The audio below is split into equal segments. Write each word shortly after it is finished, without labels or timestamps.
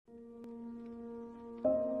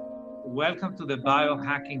Welcome to the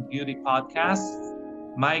Biohacking Beauty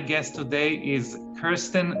Podcast. My guest today is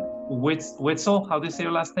Kirsten Witzel. How do you say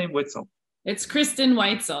your last name? Witzel. It's Kristen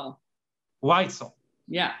Weitzel. Weitzel.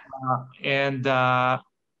 Yeah. And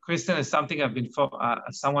Kristen is something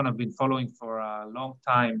someone I've been following for a long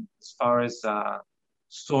time as far as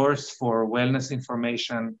source for wellness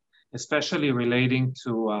information, especially relating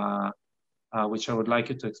to which I would like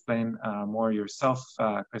you to explain more yourself,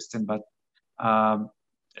 Kristen, but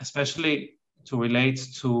especially to relate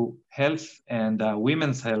to health and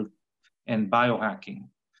women's health and biohacking.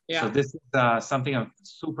 Yeah. So this is something I'm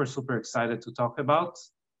super excited to talk about.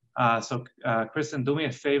 So Kristen, do me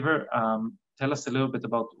a favor. Tell us a little bit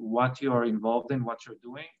about what you are involved in, what you're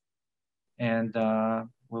doing, and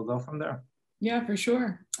we'll go from there. Yeah, for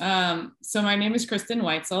sure. So my name is Kristen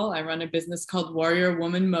Weitzel. I run a business called Warrior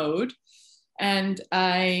Woman Mode, and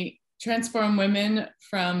I transform women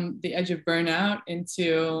from the edge of burnout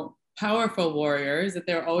into powerful warriors that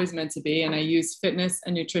they're always meant to be. And I use fitness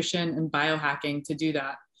and nutrition and biohacking to do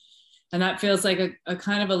that. And that feels like a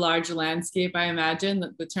kind of a large landscape, I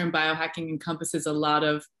imagine. The term biohacking encompasses a lot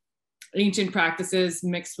of ancient practices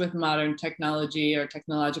mixed with modern technology or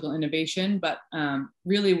technological innovation, but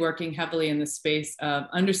really working heavily in the space of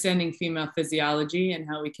understanding female physiology and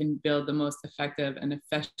how we can build the most effective and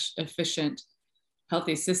efficient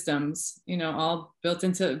healthy systems, all built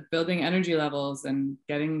into building energy levels and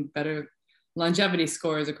getting better longevity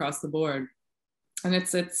scores across the board. And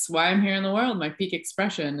it's why I'm here in the world. My peak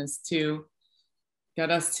expression is to get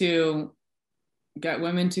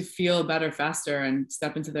women to feel better faster and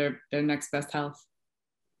step into their next best health.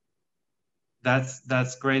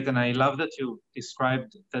 That's great. And I love that you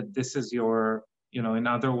described that this is your, in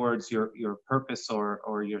other words, your purpose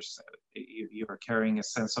or you're carrying a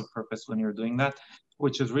sense of purpose when you're doing that,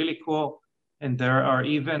 which is really cool. And there are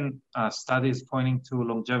even studies pointing to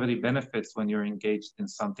longevity benefits when you're engaged in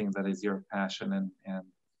something that is your passion. And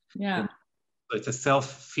yeah, so it's a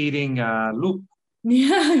self-feeding loop.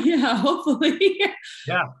 Yeah, hopefully.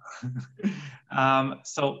 Yeah.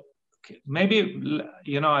 So maybe,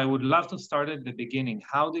 I would love to start at the beginning.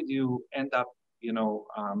 How did you end up,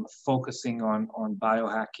 focusing on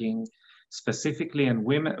biohacking specifically and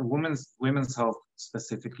women's health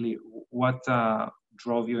specifically? What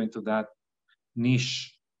drove you into that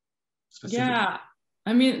niche specifically? Yeah,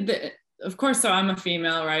 I mean, of course, so I'm a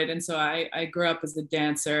female, right? And so I grew up as a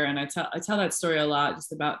dancer, and I tell that story a lot,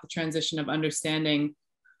 just about the transition of understanding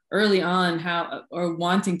early on how, or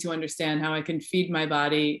wanting to understand how I can feed my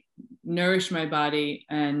body, nourish my body,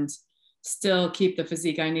 and still keep the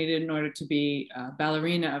physique I needed in order to be a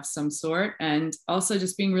ballerina of some sort. And also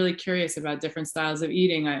just being really curious about different styles of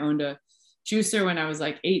eating. I owned a juicer when I was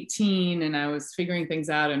like 18, and I was figuring things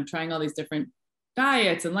out and trying all these different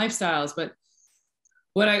diets and lifestyles. But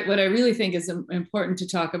what I really think is important to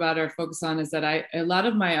talk about or focus on is that a lot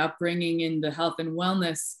of my upbringing in the health and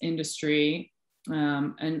wellness industry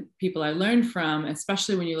and people I learned from,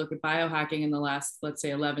 especially when you look at biohacking in the last, let's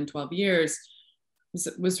say 11, 12 years,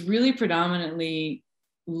 was really predominantly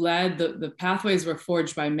led, the pathways were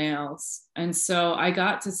forged by males. And so I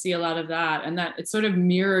got to see a lot of that, and that it sort of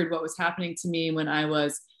mirrored what was happening to me when I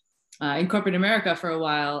was in corporate America for a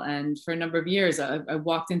while. And for a number of years, I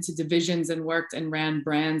walked into divisions and worked and ran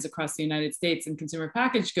brands across the United States in consumer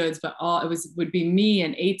packaged goods, but would be me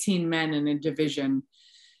and 18 men in a division.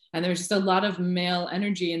 And there was just a lot of male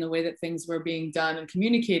energy in the way that things were being done and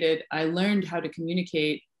communicated. I learned how to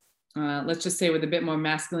communicate, let's just say with a bit more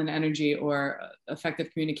masculine energy or effective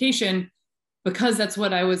communication, because that's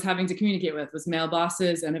what I was having to communicate with, was male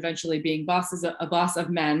bosses, and eventually being a boss of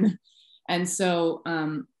men. And so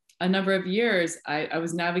a number of years, I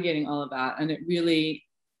was navigating all of that. And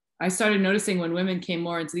I started noticing when women came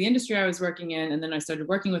more into the industry I was working in, and then I started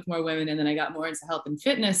working with more women, and then I got more into health and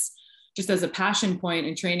fitness, just as a passion point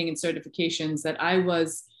and training and certifications, that I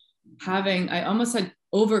almost had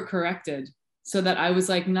overcorrected, so that I was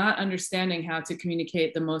like not understanding how to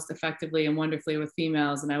communicate the most effectively and wonderfully with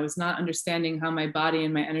females. And I was not understanding how my body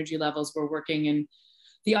and my energy levels were working in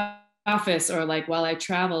the office, or like while I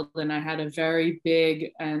traveled. And I had a very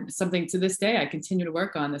big, and something to this day I continue to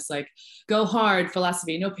work on, this like go hard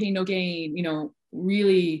philosophy, no pain, no gain,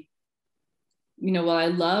 really, while I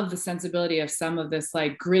love the sensibility of some of this,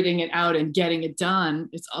 like gritting it out and getting it done,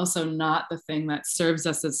 it's also not the thing that serves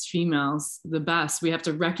us as females the best. We have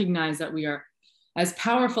to recognize that we are as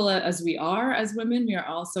powerful as we are as women, we are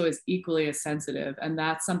also as equally as sensitive. And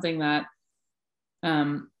that's something that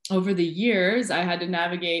over the years I had to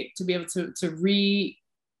navigate to be able to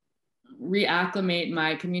reacclimate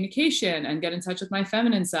my communication and get in touch with my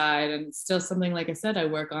feminine side. And it's still something, like I said, I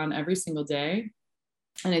work on every single day.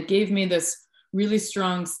 And it gave me this really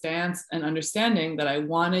strong stance and understanding that I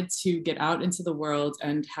wanted to get out into the world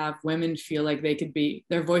and have women feel like they could be,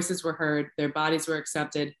 their voices were heard, their bodies were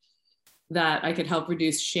accepted, that I could help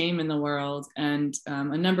reduce shame in the world. And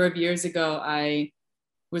a number of years ago, I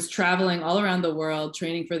was traveling all around the world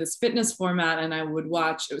training for this fitness format, and I would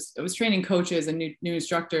watch, it was training coaches and new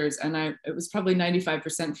instructors, and it was probably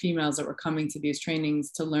 95% females that were coming to these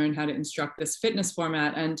trainings to learn how to instruct this fitness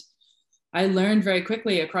format. And I learned very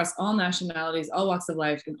quickly across all nationalities, all walks of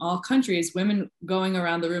life, in all countries, women going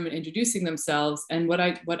around the room and introducing themselves. And what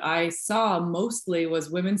I saw mostly was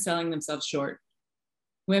women selling themselves short.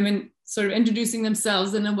 Women sort of introducing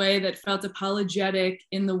themselves in a way that felt apologetic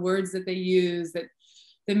in the words that they used, that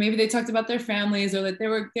maybe they talked about their families, or that they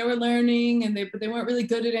were learning but they weren't really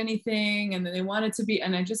good at anything, and then they wanted to be.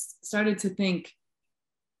 And I just started to think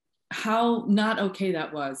how not okay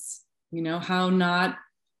that was, how not.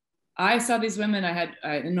 I saw these women,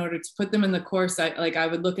 in order to put them in the course, I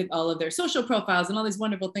would look at all of their social profiles and all these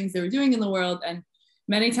wonderful things they were doing in the world. And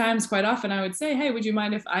many times, quite often, I would say, hey, would you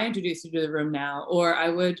mind if I introduce you to the room now? Or I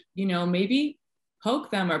would, maybe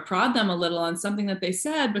poke them or prod them a little on something that they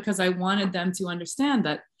said, because I wanted them to understand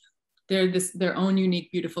that they're their own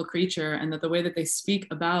unique, beautiful creature, and that the way that they speak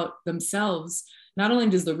about themselves, not only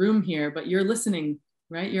does the room hear, but you're listening,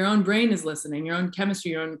 right? Your own brain is listening, your own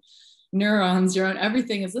chemistry, your own neurons, your own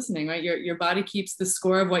everything is listening, right? Your body keeps the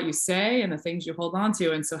score of what you say and the things you hold on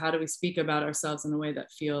to. And so how do we speak about ourselves in a way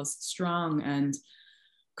that feels strong and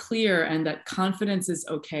clear, and that confidence is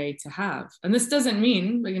okay to have? And this doesn't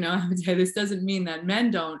mean, I would say this doesn't mean that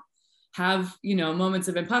men don't have, moments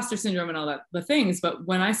of imposter syndrome and all that, the things. But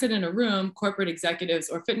when I sit in a room, corporate executives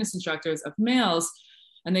or fitness instructors of males,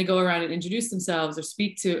 and they go around and introduce themselves or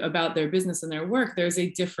speak about their business and their work, there's a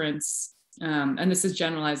difference. And this is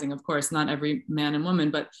generalizing, of course, not every man and woman,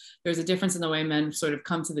 but there's a difference in the way men sort of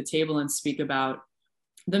come to the table and speak about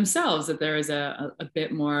themselves, that there is a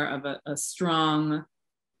bit more of a strong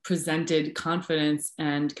presented confidence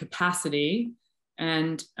and capacity.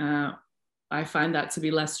 And I find that to be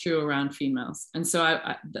less true around females. And so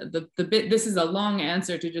this is a long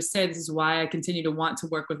answer to just say, this is why I continue to want to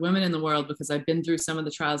work with women in the world, because I've been through some of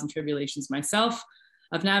the trials and tribulations myself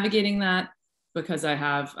of navigating that, because I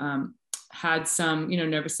have had some,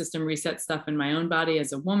 nervous system reset stuff in my own body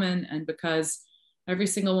as a woman, and because every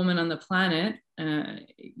single woman on the planet, in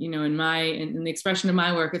the expression of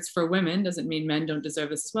my work, it's for women. Doesn't mean men don't deserve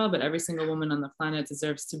this as well, but every single woman on the planet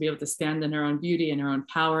deserves to be able to stand in her own beauty and her own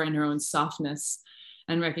power and her own softness,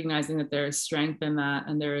 and recognizing that there is strength in that,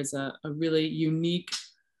 and there is a really unique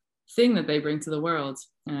thing that they bring to the world.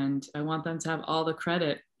 And I want them to have all the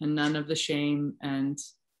credit and none of the shame. And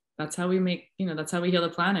that's how we that's how we heal the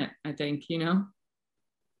planet, I think,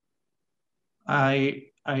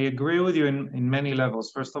 I agree with you in many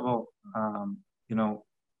levels. First of all,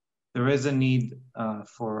 there is a need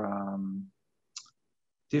for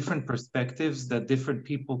different perspectives that different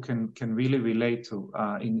people can really relate to.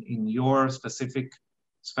 In your specific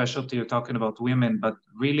specialty, you're talking about women, but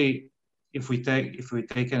really, if we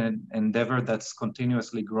take an endeavor that's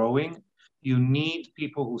continuously growing, you need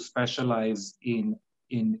people who specialize in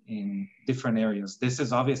different areas. This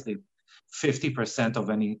is obviously 50% of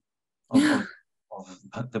any of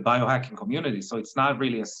the biohacking community. So it's not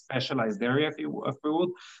really a specialized area, if you would,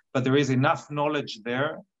 but there is enough knowledge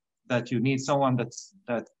there that you need someone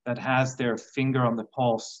that has their finger on the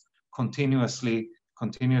pulse, continuously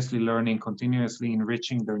learning, continuously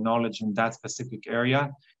enriching their knowledge in that specific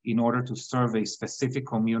area in order to serve a specific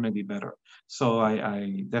community better. So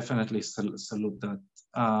I definitely salute that.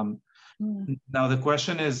 Now the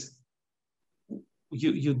question is,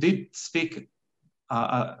 you did speak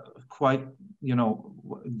quite,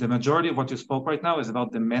 the majority of what you spoke right now is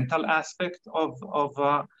about the mental aspect of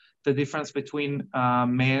the difference between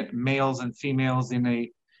males and females in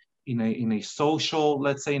a social,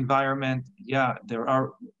 let's say, environment. Yeah, there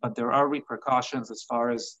are repercussions as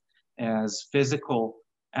far as physical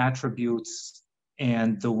attributes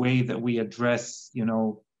and the way that we address,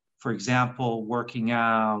 for example, working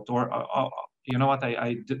out, or you know what,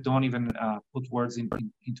 I don't even put words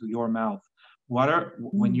into your mouth.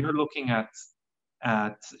 When you're looking at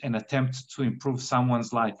an attempt to improve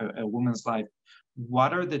someone's life, a woman's life,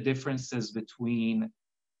 what are the differences between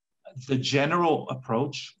the general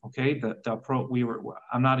approach, okay, the approach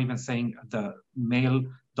I'm not even saying the male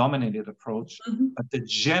dominated approach, but the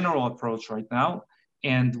general approach right now,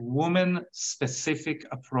 and woman specific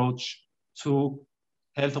approach to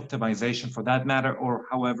health optimization, for that matter, or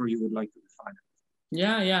however you would like to define it?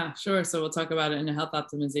 Yeah, sure. So we'll talk about it in a health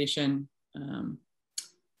optimization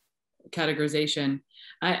categorization.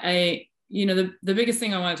 I you know, the biggest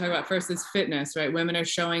thing I want to talk about first is fitness, right? Women are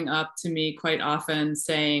showing up to me quite often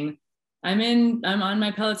saying, I'm on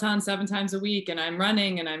my Peloton 7 times a week, and I'm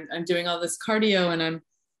running, and I'm doing all this cardio, and I'm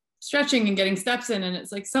stretching and getting steps in. And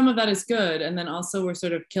it's like, some of that is good. And then also we're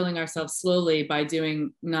sort of killing ourselves slowly by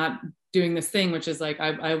not doing this thing, which is like,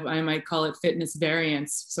 I might call it fitness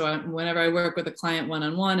variance. So whenever I work with a client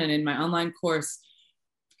one-on-one and in my online course,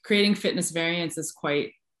 creating fitness variance is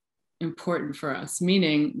quite important for us,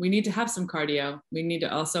 meaning we need to have some cardio. We need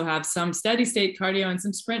to also have some steady state cardio and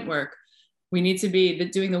some sprint work. We need to be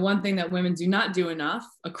doing the one thing that women do not do enough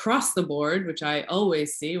across the board, which I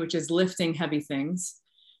always see, which is lifting heavy things,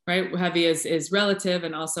 right? Heavy is relative.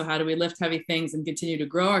 And also, how do we lift heavy things and continue to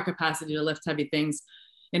grow our capacity to lift heavy things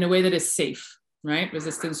in a way that is safe, right?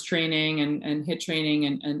 Resistance training and HIIT training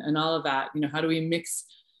and all of that. You know, how do we mix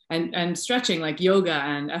and stretching like yoga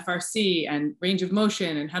and FRC and range of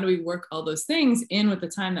motion, and how do we work all those things in with the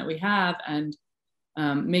time that we have and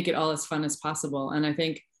make it all as fun as possible? And I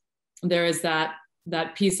think there is that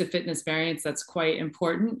piece of fitness variance that's quite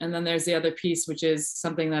important. And then there's the other piece, which is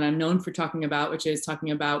something that I'm known for talking about, which is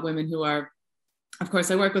talking about women who are, of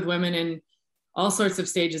course, I work with women in all sorts of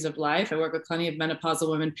stages of life. I work with plenty of menopausal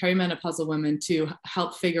women, perimenopausal women, to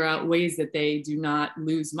help figure out ways that they do not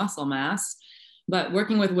lose muscle mass. But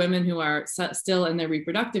working with women who are still in their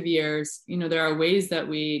reproductive years, you know, there are ways that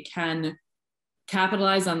we can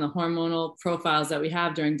capitalize on the hormonal profiles that we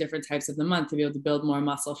have during different types of the month to be able to build more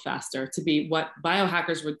muscle faster, to be what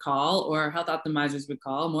biohackers would call, or health optimizers would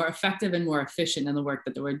call, more effective and more efficient in the work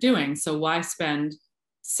that we're doing. So why spend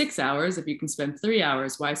 6 hours if you can spend 3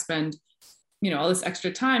 hours? Why spend, you know, all this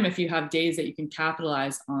extra time if you have days that you can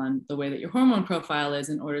capitalize on the way that your hormone profile is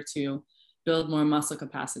in order to build more muscle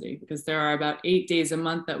capacity? Because there are about 8 days a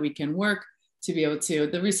month that we can work to be able to,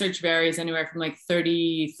 the research varies anywhere from like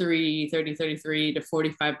 33 to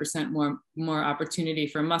 45% more opportunity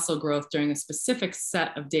for muscle growth during a specific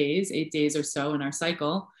set of days, 8 days or so in our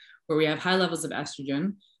cycle, where we have high levels of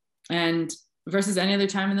estrogen, and versus any other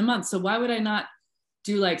time in the month. So why would I not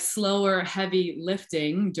do like slower, heavy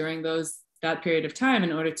lifting during that period of time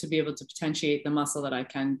in order to be able to potentiate the muscle that I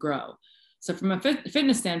can grow? So from a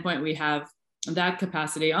fitness standpoint, we have that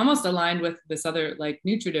capacity almost aligned with this other like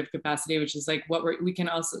nutritive capacity, which is like what we can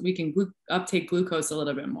uptake glucose a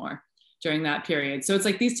little bit more during that period. So it's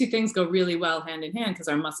like these two things go really well hand in hand because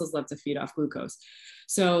our muscles love to feed off glucose.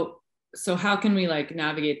 So how can we like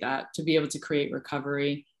navigate that to be able to create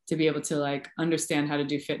recovery, to be able to like understand how to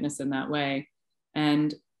do fitness in that way?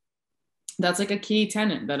 And that's like a key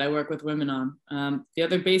tenet that I work with women on. The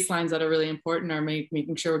other baselines that are really important are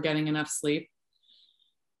making sure we're getting enough sleep.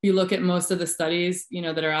 You look at most of the studies, you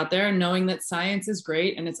know, that are out there, knowing that science is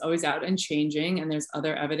great and it's always out and changing, and there's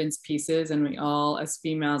other evidence pieces, and we all, as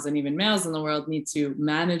females and even males in the world, need to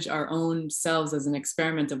manage our own selves as an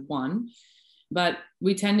experiment of one. But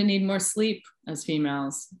we tend to need more sleep as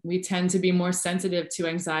females. We tend to be more sensitive to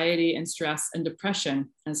anxiety and stress and depression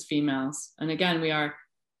as females. And again, we are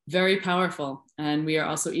very powerful, and we are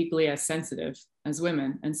also equally as sensitive as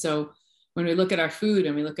women. And so when we look at our food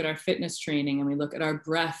and we look at our fitness training and we look at our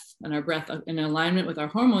breath in alignment with our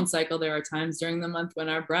hormone cycle, there are times during the month when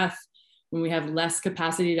we have less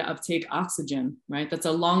capacity to uptake oxygen, right? That's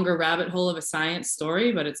a longer rabbit hole of a science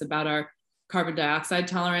story, but it's about our carbon dioxide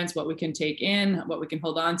tolerance, what we can take in, what we can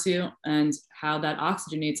hold on to, and how that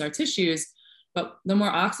oxygenates our tissues. But the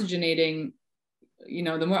more oxygenating, you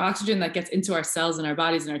know, the more oxygen that gets into our cells and our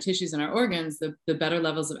bodies and our tissues and our organs, the better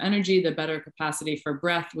levels of energy, the better capacity for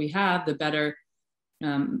breath we have, the better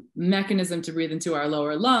mechanism to breathe into our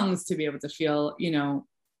lower lungs to be able to feel, you know,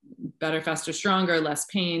 better, faster, stronger, less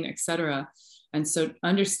pain, etc. And so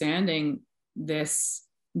understanding this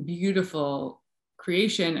beautiful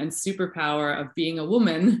creation and superpower of being a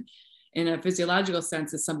woman in a physiological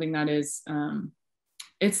sense is something that is,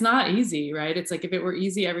 it's not easy, right? It's like if it were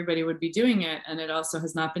easy, everybody would be doing it. And it also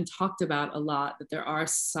has not been talked about a lot, that there are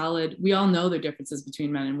we all know the differences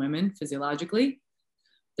between men and women physiologically.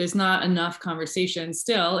 There's not enough conversation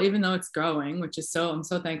still, even though it's growing, which is I'm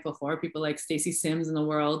so thankful for. People like Stacey Sims in the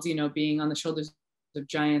world, you know, being on the shoulders of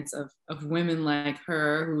giants of women like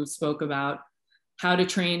her who spoke about how to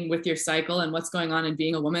train with your cycle and what's going on in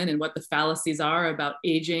being a woman and what the fallacies are about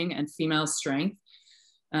aging and female strength.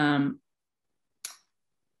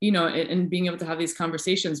 You know, and being able to have these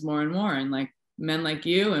conversations more and more, and like men like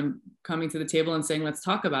you and coming to the table and saying, let's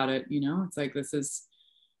talk about it. You know, it's like, this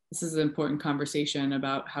is an important conversation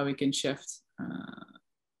about how we can shift.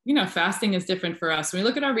 You know, fasting is different for us. When we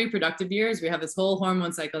look at our reproductive years, we have this whole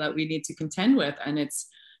hormone cycle that we need to contend with, and it's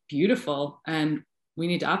beautiful. And we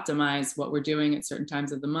need to optimize what we're doing at certain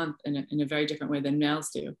times of the month in a very different way than males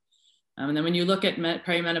do. And then when you look at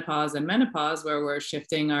perimenopause and menopause, where we're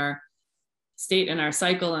shifting our state and our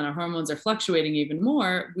cycle and our hormones are fluctuating even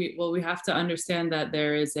more, we have to understand that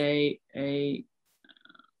there is there's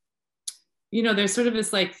sort of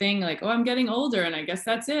this like thing like, oh, I'm getting older and I guess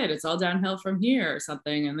that's it. It's all downhill from here or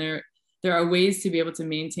something. And there are ways to be able to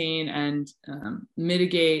maintain and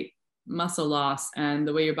mitigate muscle loss and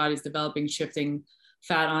the way your body's developing, shifting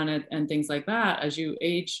fat on it and things like that as you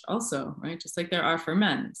age also, right? Just like there are for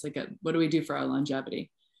men. It's like, what do we do for our longevity?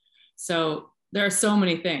 So there are so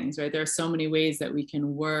many things, right? There are so many ways that we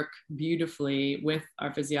can work beautifully with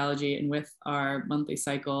our physiology and with our monthly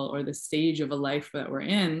cycle or the stage of a life that we're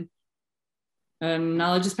in. And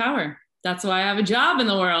knowledge is power. That's why I have a job in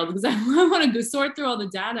the world, because I want to go sort through all the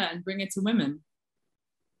data and bring it to women.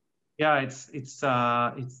 Yeah, it's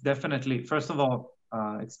definitely, first of all,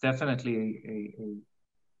 it's definitely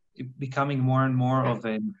becoming more and more of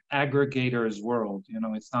an aggregator's world.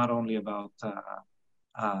 It's not only about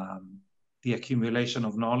the accumulation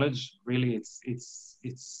of knowledge. Really,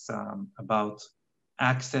 it's about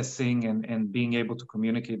accessing and being able to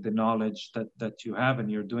communicate the knowledge that you have,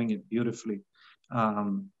 and you're doing it beautifully.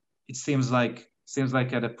 It seems like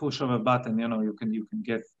at a push of a button, you can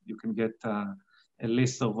get a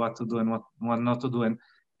list of what to do and what not to do,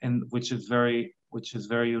 and which is very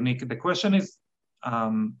unique. The question is, I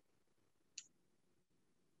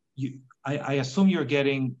assume you're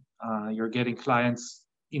getting clients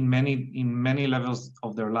in many levels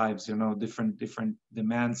of their lives, different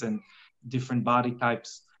demands and different body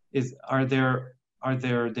types. Are there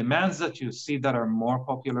demands that you see that are more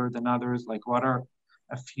popular than others? Like, what are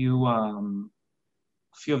a few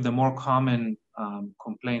of the more common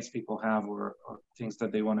complaints people have or things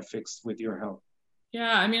that they want to fix with your help?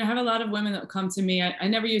 Yeah, I mean, I have a lot of women that come to me. I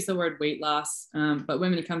never use the word weight loss, but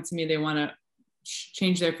women who come to me, they want to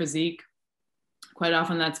change their physique. Quite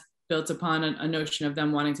often that's built upon a notion of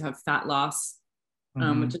them wanting to have fat loss,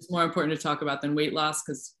 which is more important to talk about than weight loss,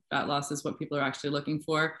 because fat loss is what people are actually looking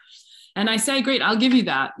for. And I say, great, I'll give you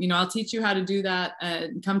that. I'll teach you how to do that,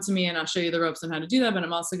 and come to me and I'll show you the ropes on how to do that. But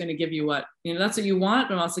I'm also going to give you what, that's what you want,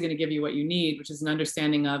 but I'm also going to give you what you need, which is an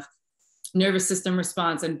understanding of nervous system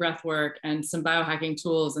response and breath work and some biohacking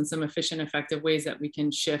tools and some efficient, effective ways that we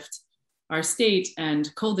can shift our state,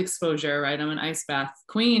 and cold exposure, right? I'm an ice bath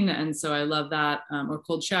queen. And so I love that, or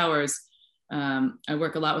cold showers. I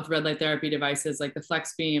work a lot with red light therapy devices like the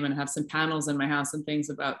Flex Beam, and have some panels in my house and things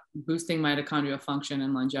about boosting mitochondrial function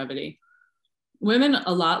and longevity. Women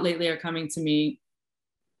a lot lately are coming to me.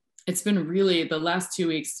 It's been really the last 2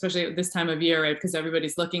 weeks, especially at this time of year, right? Because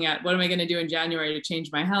everybody's looking at what am I going to do in January to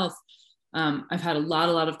change my health? I've had a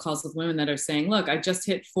lot of calls with women that are saying, look, I just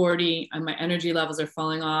hit 40 and my energy levels are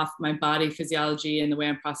falling off. My body physiology and the way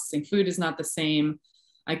I'm processing food is not the same.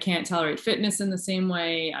 I can't tolerate fitness in the same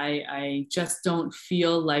way. I just don't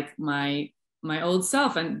feel like my old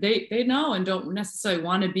self. And they know and don't necessarily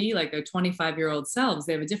want to be like their 25-year-old selves.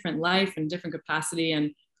 They have a different life and different capacity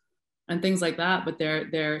and things like that. But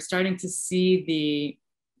they're starting to see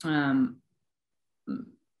the,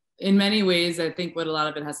 in many ways, I think what a lot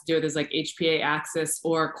of it has to do with is like HPA axis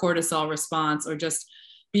or cortisol response, or just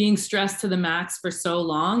being stressed to the max for so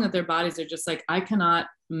long that their bodies are just like, I cannot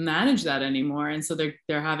manage that anymore. And so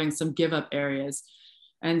they're having some give up areas.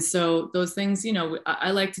 And so those things,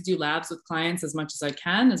 I like to do labs with clients as much as I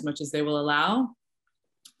can, as much as they will allow,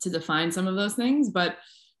 to define some of those things. But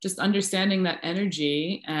just understanding that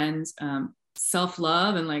energy and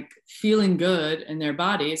self-love and like feeling good in their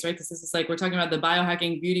bodies, right? Because this is like, we're talking about the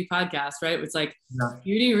biohacking beauty podcast, right? It's like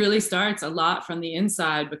beauty really starts a lot from the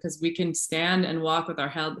inside, because we can stand and walk with our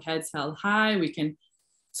heads held high. We can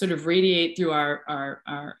sort of radiate through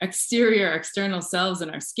our external selves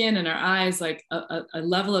and our skin and our eyes, like a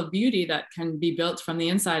level of beauty that can be built from the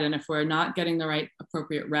inside. And if we're not getting the right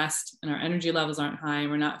appropriate rest and our energy levels aren't high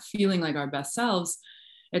and we're not feeling like our best selves,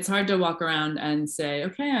 it's hard to walk around and say,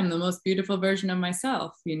 okay, I'm the most beautiful version of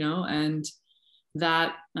myself, and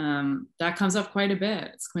that comes up quite a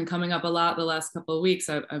bit. It's been coming up a lot the last couple of weeks.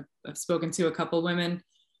 I've spoken to a couple women,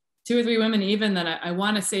 2 or 3 women even, that I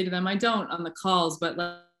want to say to them, I don't on the calls, but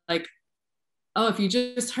like, oh, if you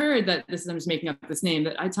just heard that this is, I'm just making up this name,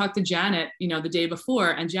 that I talked to Janet, the day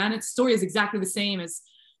before, and Janet's story is exactly the same as,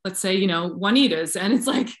 let's say, Juanita's. And it's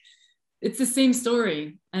like, it's the same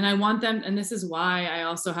story. And I want them, and this is why I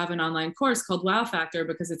also have an online course called Wow Factor,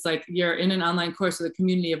 because it's like you're in an online course with a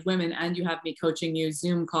community of women and you have me coaching you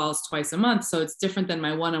Zoom calls twice a month. So it's different than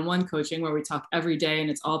my one-on-one coaching where we talk every day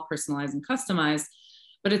and it's all personalized and customized,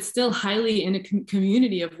 but it's still highly in a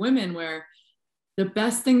community of women where the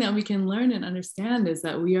best thing that we can learn and understand is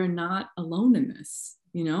that we are not alone in this.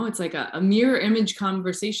 You know, it's like a mirror image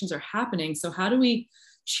conversations are happening. So how do we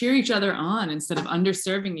cheer each other on instead of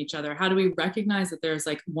underserving each other? How do we recognize that there's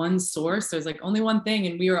like one source, there's like only one thing,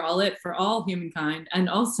 and we are all it for all humankind? And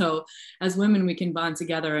also as women, we can bond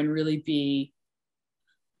together and really be,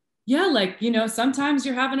 yeah, like, you know, sometimes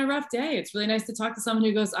you're having a rough day. It's really nice to talk to someone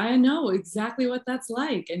who goes, I know exactly what that's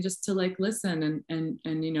like. And just to like listen and,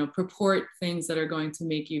 you know, purport things that are going to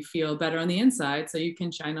make you feel better on the inside so you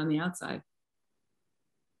can shine on the outside.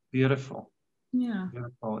 Beautiful. Yeah.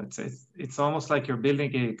 Beautiful. It's almost like you're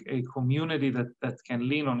building a community that can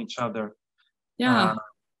lean on each other. Yeah.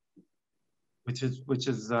 Which is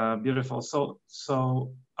beautiful.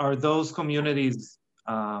 So are those communities,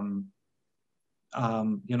 you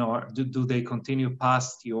know, do they continue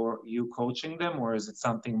past you coaching them, or is it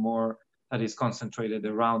something more that is concentrated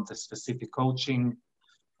around the specific coaching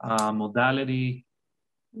modality?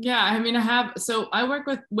 Yeah, I mean, I work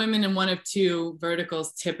with women in one of two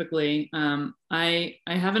verticals typically. I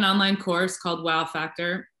have an online course called Wow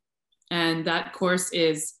Factor, and that course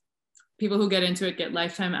is people who get into it get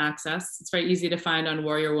lifetime access. It's very easy to find on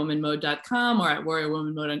warriorwomanmode.com or at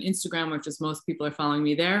warriorwomanmode on Instagram, which is most people are following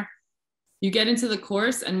me there. You get into the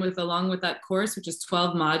course, and along with that course, which is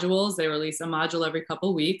 12 modules, they release a module every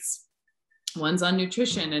couple weeks. One's on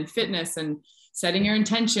nutrition and fitness and setting your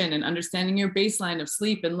intention and understanding your baseline of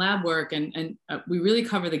sleep and lab work. And we really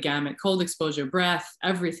cover the gamut: cold exposure, breath,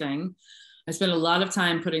 everything. I spent a lot of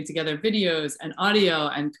time putting together videos and audio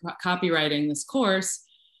and copywriting this course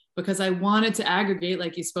because I wanted to aggregate,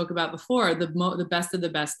 like you spoke about before, the best of the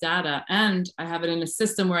best data. And I have it in a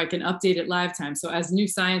system where I can update it live time. So as new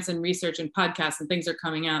science and research and podcasts and things are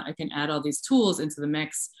coming out, I can add all these tools into the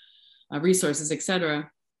mix, resources, et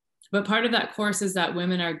cetera. But part of that course is that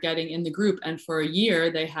women are getting in the group, and for a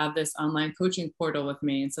year they have this online coaching portal with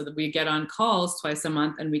me. And so that we get on calls twice a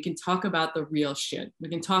month and we can talk about the real shit. We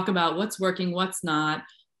can talk about what's working, what's not.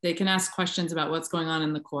 They can ask questions about what's going on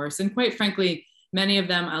in the course. And quite frankly, many of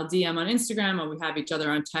them I'll DM on Instagram, or we have each other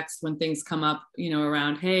on text when things come up, you know,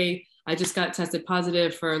 around, hey, I just got tested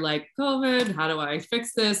positive for like COVID. How do I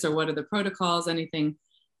fix this? Or what are the protocols? Anything.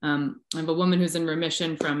 I have a woman who's in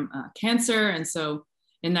remission from cancer. And so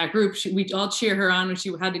in that group, we all cheer her on when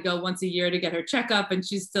she had to go once a year to get her checkup, and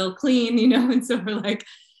she's still clean, you know? And so we're like,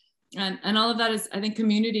 and all of that is, I think,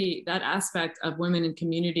 community, that aspect of women in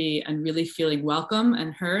community and really feeling welcome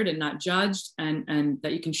and heard and not judged, and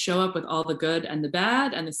that you can show up with all the good and the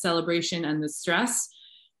bad and the celebration and the stress.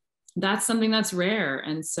 That's something that's rare.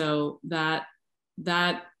 And so that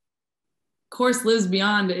course lives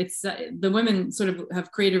beyond, it's the women sort of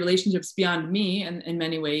have created relationships beyond me in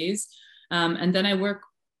many ways. And then I work,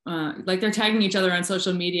 like they're tagging each other on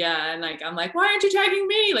social media, and like I'm like, why aren't you tagging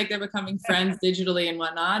me? Like they're becoming friends digitally and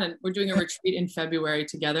whatnot. And we're doing a retreat in February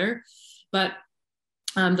together. But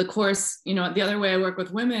the course, you know, the other way I work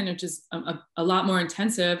with women, which is a lot more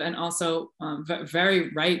intensive and also very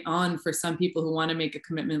right on for some people who want to make a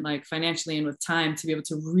commitment, like financially and with time, to be able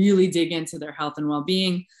to really dig into their health and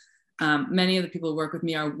well-being. Many of the people who work with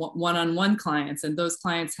me are one-on-one clients, and those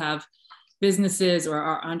clients have businesses or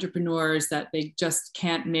are entrepreneurs that they just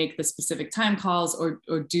can't make the specific time calls or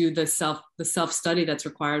do the self study that's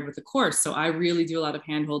required with the course. So I really do a lot of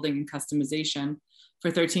hand holding and customization. For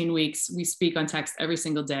 13 weeks, we speak on text every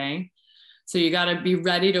single day. So you got to be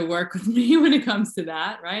ready to work with me when it comes to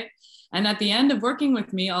that, right? And at the end of working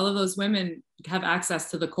with me, all of those women have access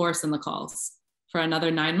to the course and the calls for another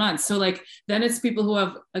 9 months. So like, then it's people who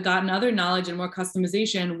have gotten other knowledge and more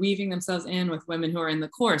customization, weaving themselves in with women who are in the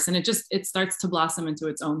course. And it starts to blossom into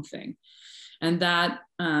its own thing. And that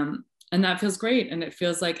feels great. And it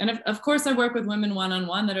feels like, and of course I work with women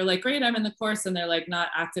one-on-one that are like, great, I'm in the course, and they're like not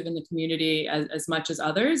active in the community as much as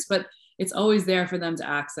others, but it's always there for them to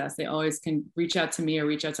access. They always can reach out to me or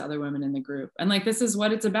reach out to other women in the group. And like, this is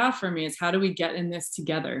what it's about for me, is how do we get in this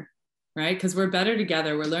together, right? Because we're better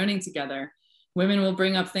together, we're learning together. Women will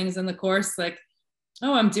bring up things in the course like,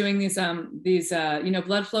 oh, I'm doing these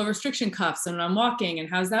blood flow restriction cuffs and I'm walking, and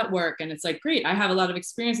how's that work? And it's like, great. I have a lot of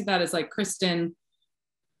experience with that as like Kristen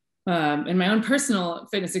in my own personal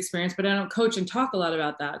fitness experience, but I don't coach and talk a lot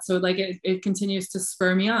about that. So like it continues to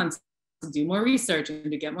spur me on to do more research and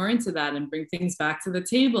to get more into that and bring things back to the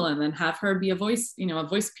table, and then have her be a voice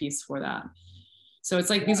piece for that. So it's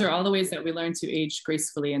like, these are all the ways that we learn to age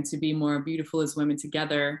gracefully and to be more beautiful as women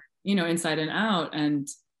together, inside and out. And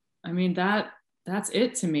I mean, that's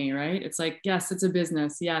it to me, right? It's like, yes, it's a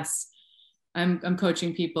business. Yes, I'm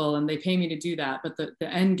coaching people and they pay me to do that. But the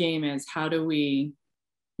end game is, how do we,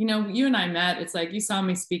 you and I met, it's like, you saw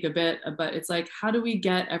me speak a bit, but it's like, how do we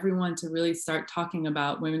get everyone to really start talking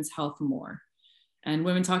about women's health more? and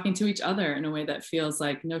women talking to each other in a way that feels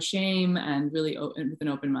like no shame and really with an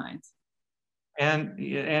open mind. And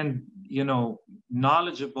you know,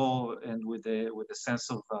 knowledgeable and with a sense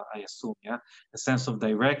of I assume, yeah, a sense of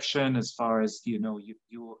direction as far as, you know,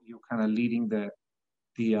 you kind of leading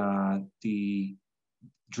the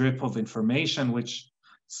drip of information, which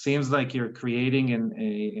seems like you're creating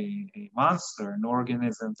a monster, an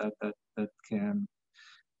organism that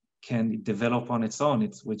can develop on its own.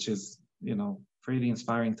 Which is, you know, pretty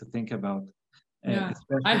inspiring to think about. Yeah.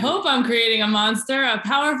 I hope I'm creating a monster, a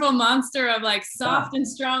powerful monster of like soft and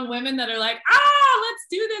strong women that are like, let's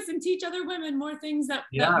do this and teach other women more things that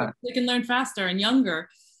they can learn faster and younger.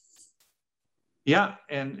 Yeah,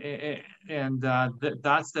 and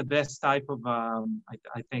that's the best type of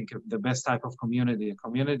I think the best type of community, a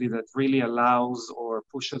community that really allows or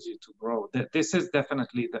pushes you to grow. This is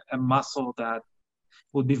definitely a muscle that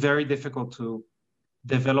would be very difficult to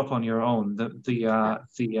develop on your own.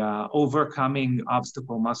 The overcoming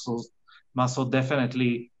obstacle muscle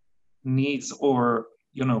definitely needs, or,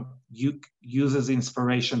 you know, uses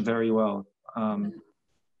inspiration very well.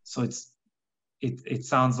 So it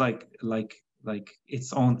sounds like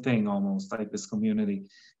its own thing, almost like this community.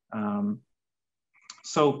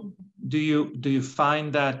 So do you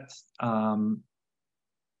find that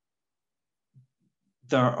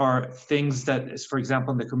there are things that, for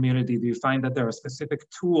example, in the community, do you find that there are specific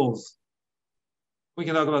tools? We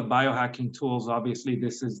can talk about biohacking tools. Obviously,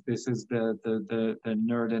 this is the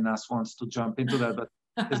nerd in us wants to jump into that. But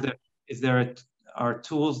are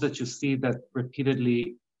tools that you see that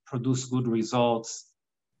repeatedly produce good results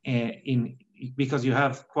because you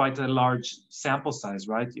have quite a large sample size,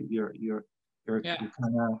 right? You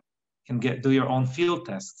kind of can do your own field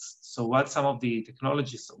tests. So what's some of the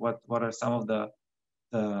technologies? What are some of the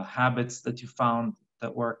habits that you found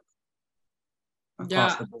that work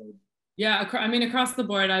across the board? Yeah, I mean, across the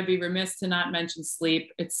board, I'd be remiss to not mention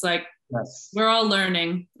sleep. It's like, we're all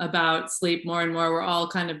learning about sleep more and more. We're all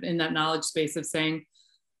kind of in that knowledge space of saying,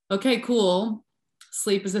 okay, cool,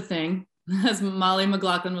 sleep is a thing. As Molly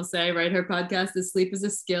McLaughlin will say, right? Her podcast is Sleep is a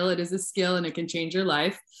Skill. It is a skill and it can change your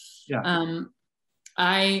life. Yeah.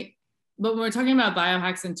 But when we're talking about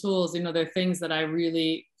biohacks and tools, you know, there are things that I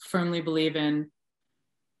really firmly believe in.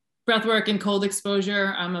 Breathwork and cold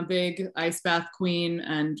exposure. I'm a big ice bath queen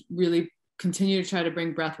and really continue to try to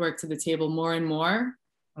bring breathwork to the table more and more,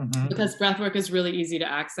 because breathwork is really easy to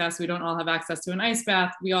access. We don't all have access to an ice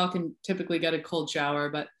bath. We all can typically get a cold shower,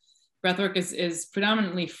 but breathwork is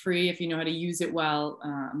predominantly free if you know how to use it well.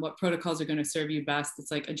 What protocols are going to serve you best.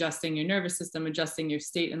 It's like adjusting your nervous system, adjusting your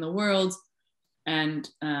state in the world. And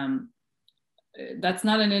that's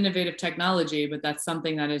not an innovative technology, but that's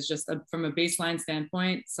something that is just from a baseline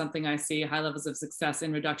standpoint, something I see high levels of success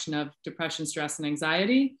in reduction of depression, stress, and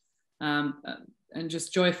anxiety, and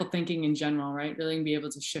just joyful thinking in general, right? Really be able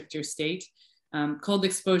to shift your state. Cold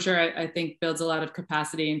exposure, I think, builds a lot of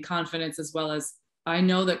capacity and confidence, as well as I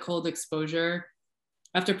know that cold exposure,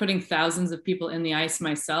 after putting thousands of people in the ice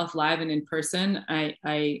myself, live and in person,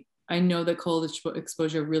 I know that cold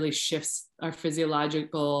exposure really shifts our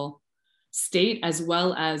physiological state as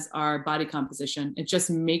well as our body composition. It just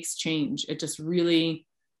makes change. It just really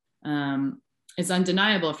is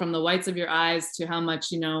undeniable, from the whites of your eyes to how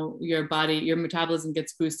much, you know, your metabolism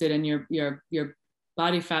gets boosted and your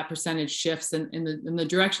body fat percentage shifts in the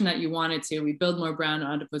direction that you want it to. We build more brown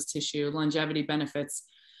adipose tissue, longevity benefits,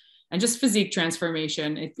 and just physique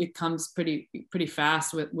transformation. It comes pretty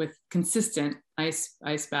fast with consistent ice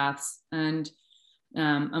baths. And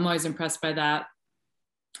I'm always impressed by that.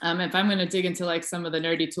 If I'm going to dig into like some of the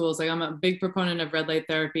nerdy tools, like I'm a big proponent of red light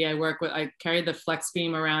therapy. I carry the Flex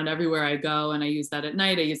Beam around everywhere I go, and I use that at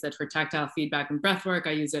night. I use that for tactile feedback and breath work.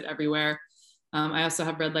 I use it everywhere. I also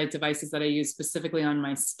have red light devices that I use specifically on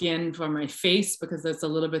my skin for my face, because there's a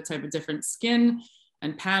little bit type of different skin,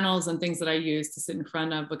 and panels and things that I use to sit in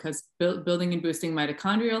front of, because building and boosting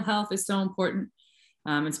mitochondrial health is so important.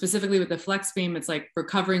 And specifically with the Flex Beam, it's like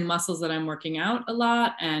recovering muscles that I'm working out a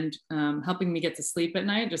lot and helping me get to sleep at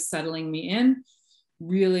night, just settling me in.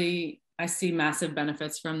 Really, I see massive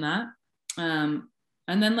benefits from that. And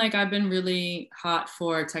then like I've been really hot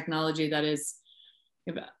for technology that is,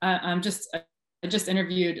 I just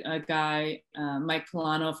interviewed a guy, Mike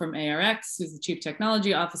Polano from ARX, who's the chief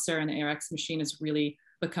technology officer, and the ARX machine is really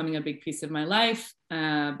becoming a big piece of my life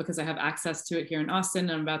because I have access to it here in Austin.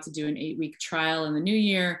 I'm about to do an 8-week trial in the new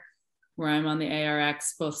year where I'm on the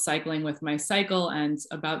ARX, both cycling with my cycle and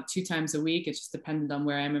about 2 times a week. It's just dependent on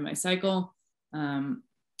where I am in my cycle.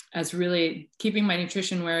 as really keeping my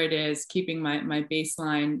nutrition where it is, keeping my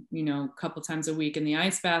baseline, you know, a couple times a week in the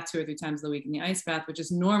ice bath, 2 or 3 times a week in the ice bath, which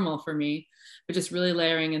is normal for me, but just really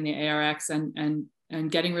layering in the ARX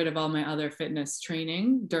and getting rid of all my other fitness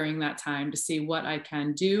training during that time to see what I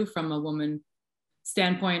can do from a woman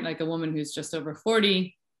standpoint, like a woman who's just over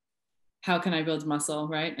 40, how can I build muscle,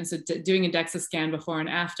 right? And so doing a DEXA scan before and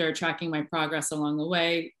after, tracking my progress along the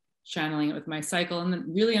way, channeling it with my cycle, and then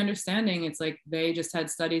really understanding it's like they just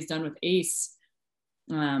had studies done with ACE,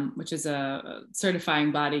 which is a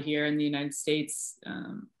certifying body here in the United States,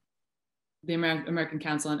 the American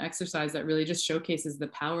Council on Exercise, that really just showcases the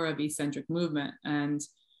power of eccentric movement, and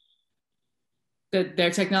that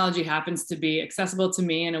their technology happens to be accessible to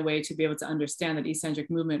me in a way to be able to understand that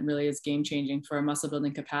eccentric movement really is game changing for muscle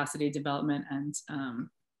building capacity development, and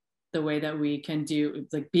the way that we can do,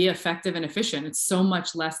 like, be effective and efficient. It's so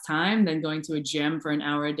much less time than going to a gym for an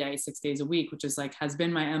hour a day, 6 days a week, which is like, has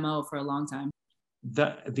been my MO for a long time.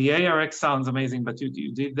 The ARX sounds amazing, but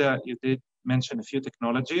you did mention a few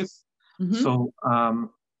technologies. Mm-hmm. So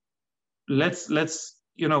let's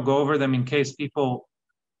you know, go over them in case people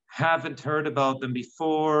haven't heard about them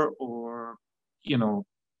before, or you know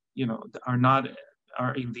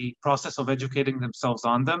are in the process of educating themselves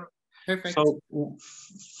on them. Perfect. So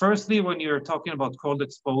firstly, when you're talking about cold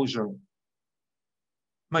exposure,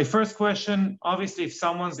 my first question, obviously, if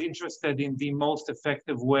someone's interested in the most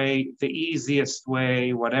effective way, the easiest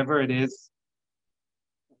way, whatever it is,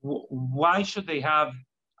 why should they have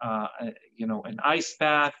you know, an ice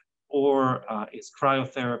bath, or is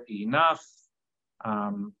cryotherapy enough?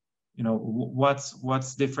 You know,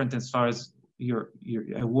 what's different as far as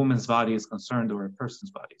a woman's body is concerned, or a person's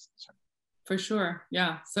body is concerned? For sure.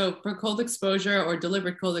 Yeah. So for cold exposure, or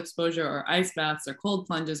deliberate cold exposure, or ice baths, or cold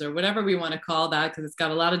plunges, or whatever we want to call that, because it's got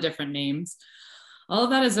a lot of different names, all of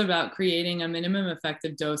that is about creating a minimum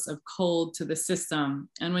effective dose of cold to the system.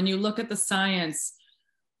 And when you look at the science,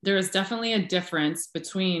 there is definitely a difference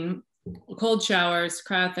between cold showers,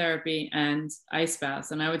 cryotherapy, and ice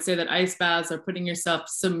baths. And I would say that ice baths are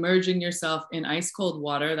submerging yourself in ice cold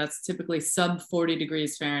water. That's typically sub 40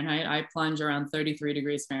 degrees Fahrenheit. I plunge around 33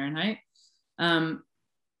 degrees Fahrenheit.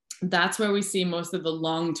 That's where we see most of the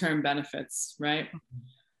long-term benefits, right?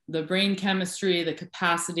 The brain chemistry, the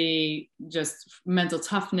capacity, just mental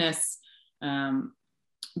toughness,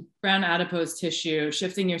 brown adipose tissue,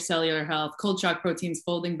 shifting your cellular health, cold shock proteins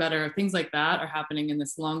folding better, things like that are happening in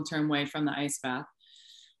this long-term way from the ice bath.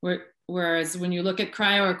 Whereas when you look at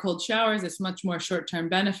cryo or cold showers, it's much more short-term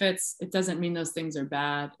benefits. It doesn't mean those things are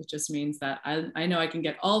bad. It just means that I know I can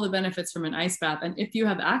get all the benefits from an ice bath. And if you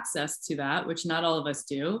have access to that, which not all of us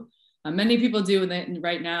do, many people do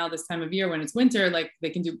right now, this time of year when it's winter, like they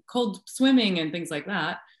can do cold swimming and things like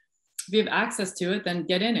that. If you have access to it, then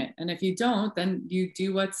get in it. And if you don't, then you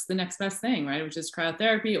do what's the next best thing, right? Which is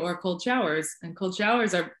cryotherapy or cold showers. And cold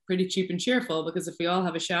showers are pretty cheap and cheerful, because if we all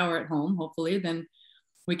have a shower at home, hopefully, then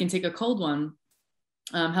we can take a cold one,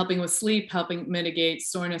 helping with sleep, helping mitigate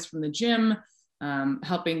soreness from the gym,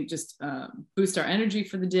 helping just boost our energy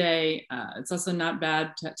for the day. It's also not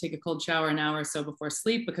bad to take a cold shower an hour or so before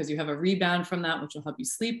sleep, because you have a rebound from that, which will help you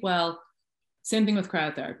sleep well. Same thing with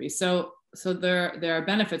cryotherapy. So there are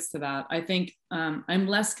benefits to that. I think I'm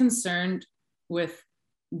less concerned with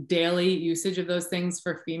daily usage of those things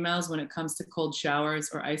for females when it comes to cold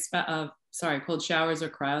showers or cold showers or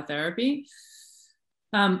cryotherapy.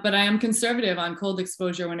 But I am conservative on cold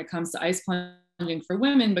exposure when it comes to ice plunging for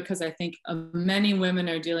women, because I think many women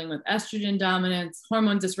are dealing with estrogen dominance,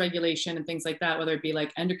 hormone dysregulation, and things like that, whether it be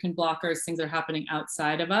like endocrine blockers, things that are happening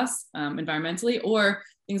outside of us environmentally, or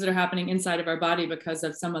things that are happening inside of our body because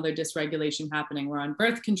of some other dysregulation happening. We're on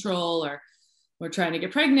birth control, or we're trying to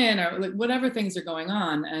get pregnant, or like whatever things are going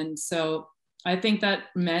on. And so I think that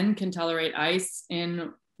men can tolerate ice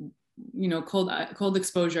in, you know, cold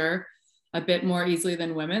exposure a bit more easily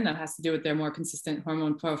than women. That has to do with their more consistent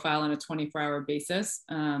hormone profile on a 24-hour basis.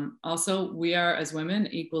 Also, we are, as women,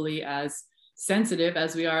 equally as sensitive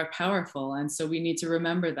as we are powerful. And so we need to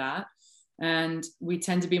remember that. And we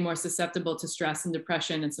tend to be more susceptible to stress and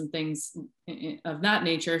depression and some things of that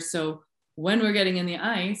nature. So when we're getting in the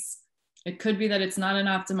ice, it could be that it's not an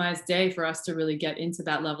optimized day for us to really get into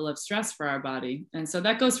that level of stress for our body. And so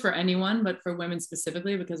that goes for anyone, but for women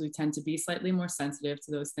specifically, because we tend to be slightly more sensitive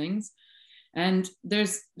to those things. And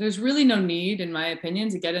there's really no need, in my opinion,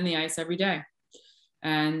 to get in the ice every day.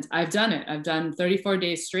 And I've done it. I've done 34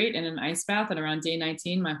 days straight in an ice bath, and around day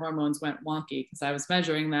 19, my hormones went wonky because I was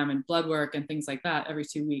measuring them and blood work and things like that every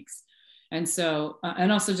 2 weeks. And so,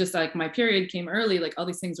 and also just like my period came early, like all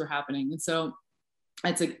these things were happening. And so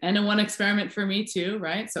and a one experiment for me too,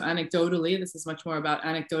 right? So anecdotally, this is much more about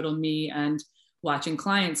anecdotal me and watching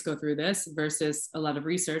clients go through this versus a lot of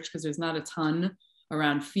research, because there's not a ton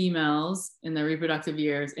around females in their reproductive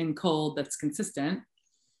years in cold that's consistent.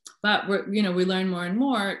 But we learn more and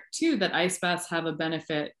more too that ice baths have a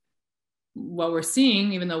benefit. What we're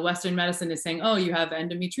seeing, even though Western medicine is saying, oh, you have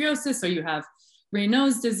endometriosis, or you have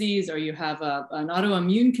Raynaud's disease, or you have an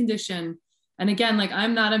autoimmune condition. And again, like,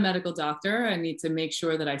 I'm not a medical doctor. I need to make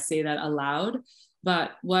sure that I say that aloud.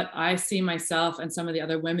 But what I see myself and some of the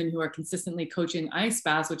other women who are consistently coaching ice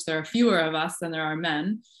baths, which there are fewer of us than there are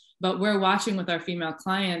men, but we're watching with our female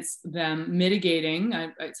clients them mitigating,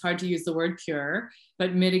 it's hard to use the word cure,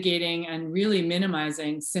 but mitigating and really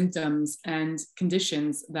minimizing symptoms and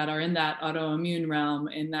conditions that are in that autoimmune realm,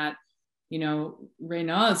 in that,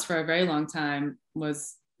 Raynaud's for a very long time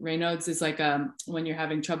Raynaud's is like when you're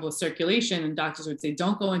having trouble with circulation, and doctors would say,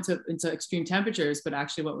 don't go into extreme temperatures. But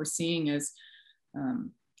actually what we're seeing is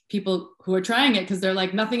people who are trying it because they're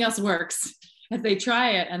like, nothing else works. If they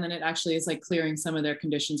try it, and then it actually is like clearing some of their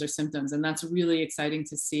conditions or symptoms. And that's really exciting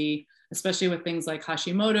to see, especially with things like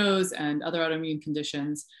Hashimoto's and other autoimmune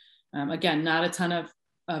conditions. Again, not a ton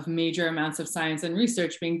of major amounts of science and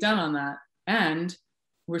research being done on that. And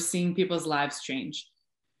we're seeing people's lives change.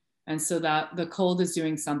 And so that the cold is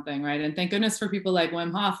doing something, right? And thank goodness for people like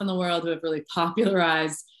Wim Hof in the world who have really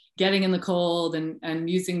popularized getting in the cold and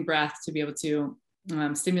using breath to be able to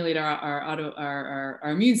stimulate our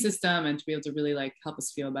immune system and to be able to really like help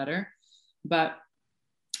us feel better. But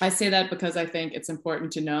I say that because I think it's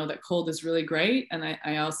important to know that cold is really great. And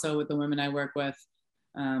I also, with the women I work with,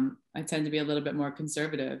 I tend to be a little bit more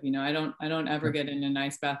conservative. I don't ever get in an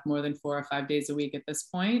ice bath more than 4 or 5 days a week at this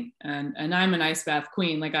point. And I'm an ice bath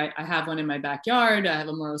queen. Like I have one in my backyard. I have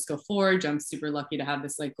a Morosco Forge. I'm super lucky to have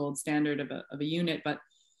this like gold standard of a unit, but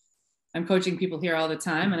I'm coaching people here all the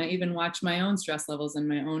time. And I even watch my own stress levels and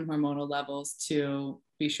my own hormonal levels to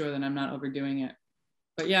be sure that I'm not overdoing it.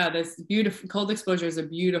 But yeah, this beautiful cold exposure is a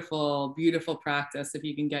beautiful, beautiful practice if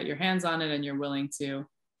you can get your hands on it and you're willing to.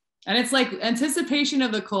 And it's like anticipation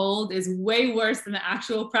of the cold is way worse than the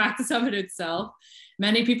actual practice of it itself.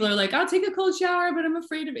 Many people are like, I'll take a cold shower, but I'm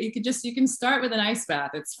afraid of it. You can start with an ice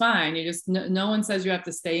bath. It's fine. You just, no one says you have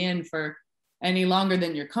to stay in for any longer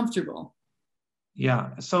than you're comfortable. Yeah.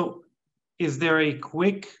 So is there a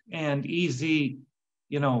quick and easy,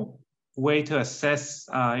 way to assess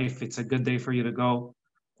if it's a good day for you to go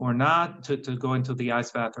or not, to go into the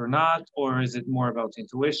ice bath or not? Or is it more about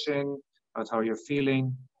intuition, about how you're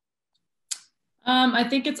feeling? I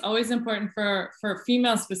think it's always important for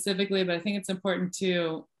females specifically, but I think it's important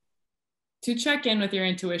to check in with your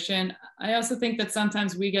intuition. I also think that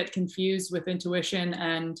sometimes we get confused with intuition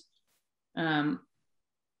and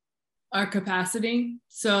our capacity.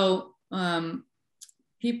 So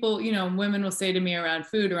people, women will say to me around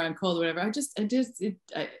food, around cold, whatever,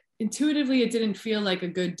 intuitively, it didn't feel like a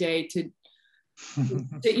good day to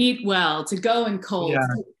eat well, to go in cold. Yeah.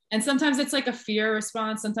 And sometimes it's like a fear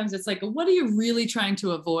response. Sometimes it's like, what are you really trying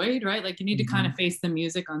to avoid, right? Like you need to kind of face the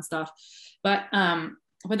music on stuff. But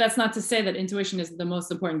that's not to say that intuition is the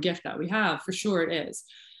most important gift that we have. For sure it is.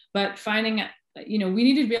 But finding, we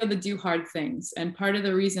need to be able to do hard things. And part of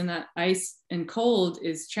the reason that ice and cold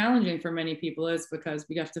is challenging for many people is because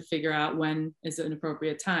we have to figure out when is an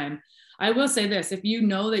appropriate time. I will say this, if you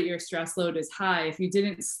know that your stress load is high, if you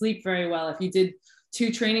didn't sleep very well, if you did 2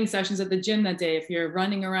 training sessions at the gym that day, if you're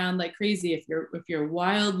running around like crazy, if you're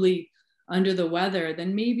wildly under the weather,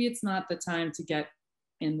 then maybe it's not the time to get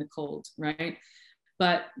in the cold, right?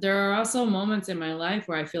 But there are also moments in my life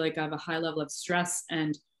where I feel like I have a high level of stress,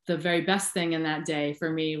 and the very best thing in that day for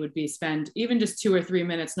me would be spend even just 2 or 3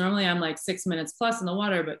 minutes. Normally I'm like 6 minutes plus in the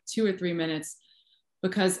water, but 2 or 3 minutes,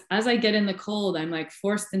 because as I get in the cold, I'm like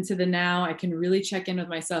forced into the now. I can really check in with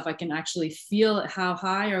myself. I can actually feel how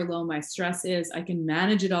high or low my stress is. I can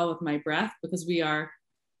manage it all with my breath, because we are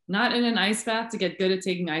not in an ice bath to get good at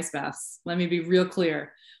taking ice baths. Let me be real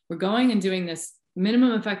clear. We're going and doing this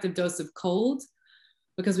minimum effective dose of cold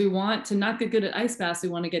because we want to not get good at ice baths. We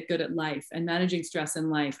want to get good at life and managing stress in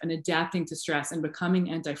life and adapting to stress and becoming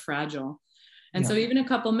anti-fragile. And so even a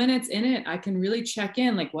couple minutes in it, I can really check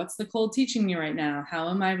in, like, what's the cold teaching me right now? How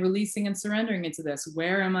am I releasing and surrendering into this?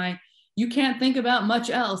 Where am I? You can't think about much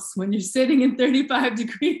else when you're sitting in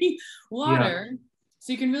 35-degree water. Yeah.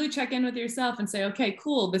 So you can really check in with yourself and say, okay,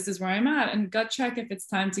 cool, this is where I'm at. And gut check if it's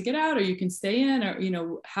time to get out, or you can stay in,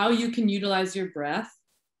 or, how you can utilize your breath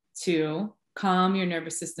to calm your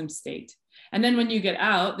nervous system state. And then when you get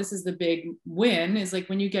out, this is the big win, is like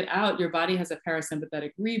when you get out, your body has a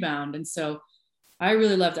parasympathetic rebound. And so I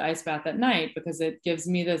really love to ice bath at night because it gives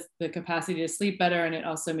me the capacity to sleep better. And it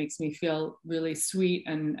also makes me feel really sweet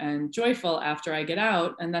and joyful after I get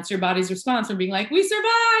out. And that's your body's response from being like, we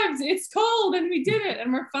survived, it's cold and we did it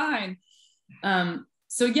and we're fine.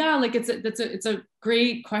 So yeah, like it's a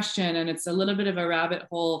great question, and it's a little bit of a rabbit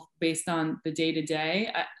hole based on the day to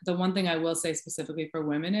day. The one thing I will say specifically for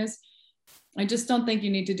women is I just don't think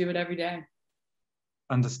you need to do it every day.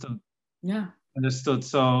 Understood. Yeah. Understood.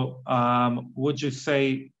 So would you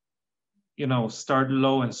say, you know, start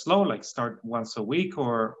low and slow, like start once a week,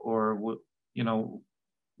 or you know,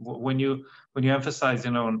 when you emphasize,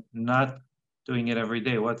 you know, not doing it every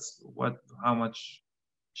day, how much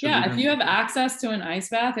should yeah, if you have access to an ice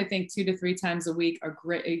bath, I think 2 to 3 times a week are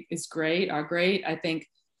great. I think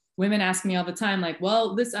women ask me all the time, like,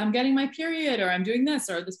 well, I'm getting my period, or I'm doing this,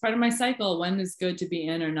 or this part of my cycle, when is good to be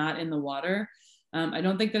in or not in the water? I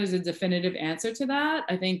don't think there's a definitive answer to that.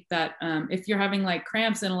 I think that if you're having like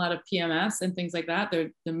cramps and a lot of PMS and things like that,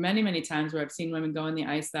 there are many, many times where I've seen women go in the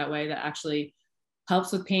ice that way that actually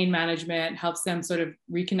helps with pain management, helps them sort of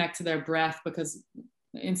reconnect to their breath, because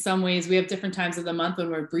in some ways we have different times of the month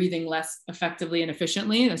when we're breathing less effectively and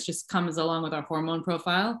efficiently. That's just comes along with our hormone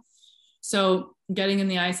profile. So getting in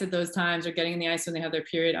the ice at those times, or getting in the ice when they have their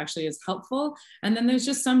period, actually is helpful. And then there's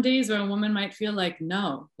just some days where a woman might feel like,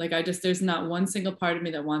 no, like there's not one single part of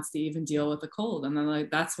me that wants to even deal with the cold. And then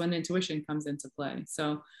like, that's when intuition comes into play.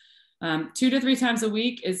 So 2 to 3 times a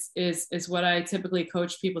week is what I typically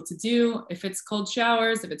coach people to do. If it's cold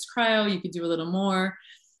showers, if it's cryo, you could do a little more.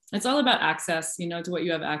 It's all about access, you know, to what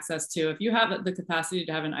you have access to. If you have the capacity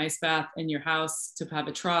to have an ice bath in your house, to have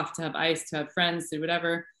a trough, to have ice, to have friends, to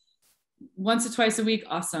whatever, once or twice a week,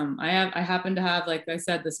 awesome. I happen to have, like I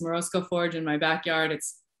said, this Morosco forge in my backyard.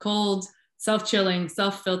 It's cold, self-chilling,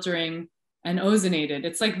 self-filtering, and ozonated.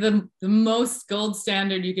 It's like the most gold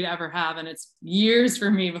standard you could ever have. And it's years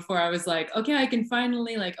for me before I was like, okay, I can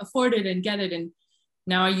finally like afford it and get it. And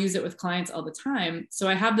now I use it with clients all the time. So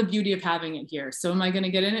I have the beauty of having it here. So am I going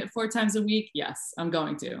to get in it 4 times a week? Yes, I'm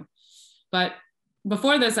going to. But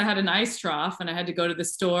before this, I had an ice trough, and I had to go to the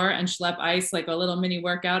store and schlep ice, like a little mini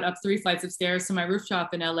workout, up 3 flights of stairs to my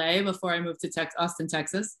rooftop in LA before I moved to Austin,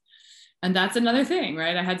 Texas. And that's another thing,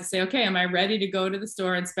 right? I had to say, okay, am I ready to go to the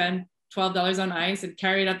store and spend $12 on ice and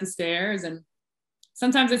carry it up the stairs? And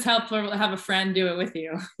sometimes it's helpful to have a friend do it with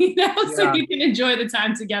you, you know, yeah. So you can enjoy the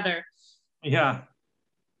time together. Yeah,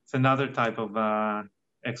 it's another type of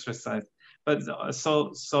exercise. But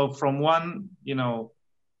so from one, you know,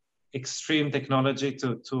 extreme technology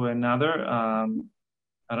to another. I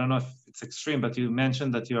don't know if it's extreme, but you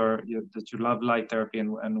mentioned that you love light therapy,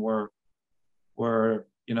 and we're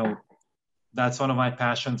you know, that's one of my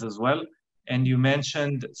passions as well. And you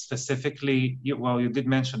mentioned specifically, you did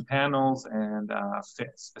mention panels and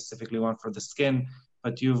specifically one for the skin,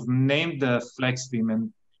 but you've named the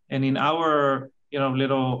FlexBeam, and in our, you know,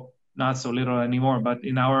 little, not so little anymore, but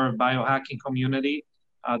in our biohacking community,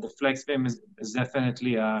 the FlexBeam is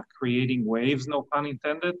definitely creating waves, no pun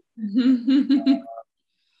intended.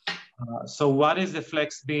 So what is the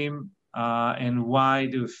FlexBeam, and why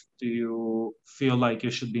do you feel like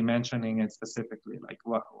you should be mentioning it specifically? Like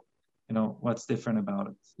what, you know, what's different about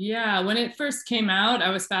it? Yeah, when it first came out,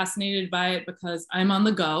 I was fascinated by it because I'm on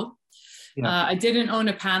the go. Yeah. I didn't own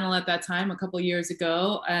a panel at that time, a couple of years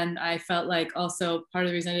ago. And I felt like also part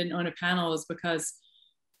of the reason I didn't own a panel was because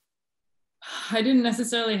I didn't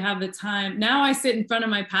necessarily have the time. Now I sit in front of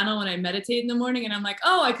my panel when I meditate in the morning, and I'm like,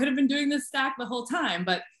 oh, I could have been doing this stack the whole time,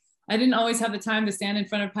 but I didn't always have the time to stand in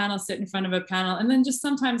front of a panel, sit in front of a panel. And then just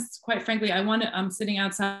sometimes, quite frankly, I'm sitting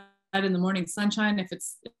outside in the morning sunshine if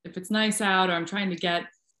it's nice out, or I'm trying to get,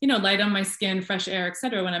 you know, light on my skin, fresh air,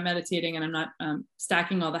 etc. when I'm meditating, and I'm not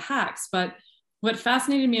stacking all the hacks. But what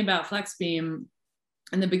fascinated me about FlexBeam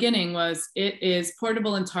in the beginning was it is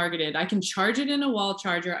portable and targeted. I can charge it in a wall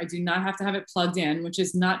charger. I do not have to have it plugged in, which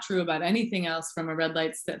is not true about anything else from a red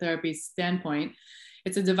light therapy standpoint.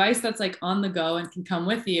 It's a device that's like on the go and can come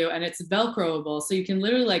with you, and it's Velcroable. So you can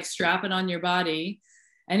literally like strap it on your body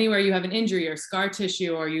anywhere you have an injury or scar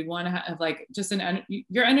tissue, or you want to have like just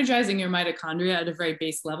you're energizing your mitochondria at a very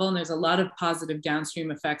base level. And there's a lot of positive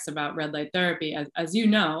downstream effects about red light therapy, as you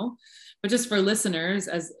know, but just for listeners,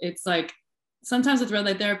 as it's like, sometimes with red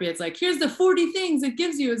light therapy, it's like, here's the 40 things it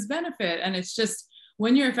gives you as benefit. And it's just,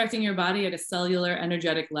 when you're affecting your body at a cellular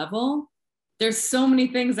energetic level, there's so many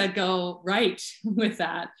things that go right with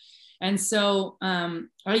that. And so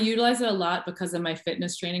I utilize it a lot because of my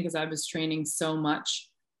fitness training, because I was training so much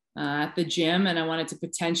at the gym, and I wanted to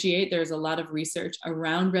potentiate. There's a lot of research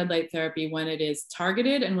around red light therapy when it is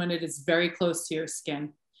targeted and when it is very close to your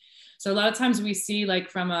skin. So a lot of times we see, like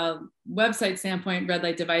from a website standpoint, red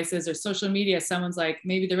light devices or social media, someone's like,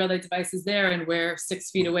 maybe the red light device is there and we're 6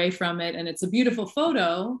 feet away from it, and it's a beautiful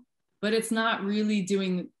photo, but it's not really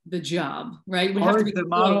doing the job, right? We have to be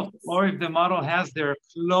close. Or if the model has their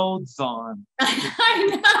clothes on.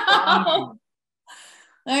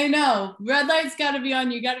 I know. Red light's got to be on.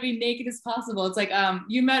 You got to be naked as possible. It's like,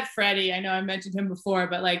 you met Freddie. I know I mentioned him before,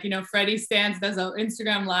 but like, Freddie does an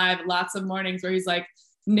Instagram live lots of mornings where he's like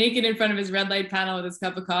naked in front of his red light panel with his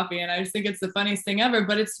cup of coffee. And I just think it's the funniest thing ever,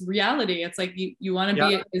 but it's reality. It's like, you want to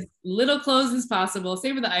be as little clothes as possible.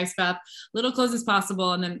 Same with the ice bath, little clothes as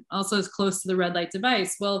possible. And then also as close to the red light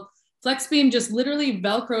device. Well, FlexBeam just literally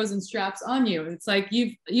Velcros and straps on you. It's like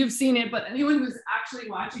you've seen it, but anyone who's actually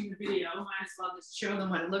watching the video, might as well just show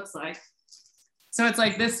them what it looks like. So it's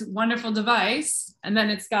like this wonderful device, and then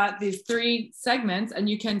it's got these 3 segments, and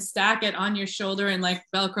you can stack it on your shoulder and like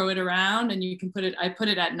Velcro it around, and you can put it. I put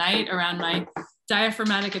it at night around my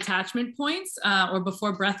diaphragmatic attachment points or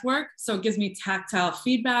before breath work. So it gives me tactile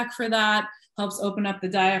feedback for that, helps open up the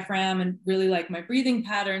diaphragm and really like my breathing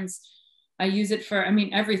patterns. I use it for,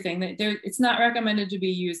 everything. It's not recommended to be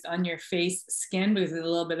used on your face skin because it's a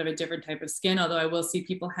little bit of a different type of skin, although I will see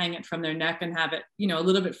people hang it from their neck and have it, a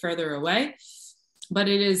little bit further away. But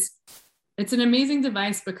it's an amazing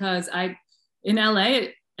device because in LA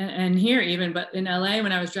and here even, but in LA,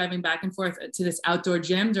 when I was driving back and forth to this outdoor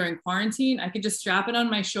gym during quarantine, I could just strap it on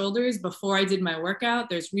my shoulders before I did my workout.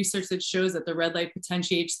 There's research that shows that the red light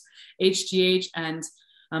potentiates HGH and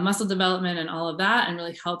muscle development and all of that, and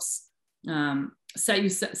really helps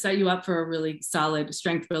set you up for a really solid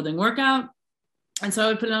strength building workout. And so I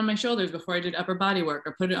would put it on my shoulders before I did upper body work,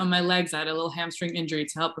 or put it on my legs. I had a little hamstring injury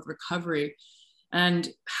to help with recovery. And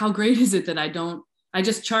how great is it that I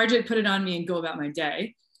just charge it, put it on me, and go about my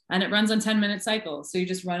day. And it runs on 10-minute cycles. So you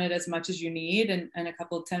just run it as much as you need, and a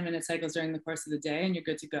couple of 10-minute cycles during the course of the day, and you're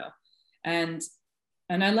good to go. And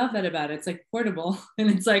I love that about it. It's like portable,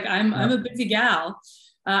 and it's like I'm a busy gal.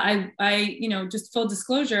 I just full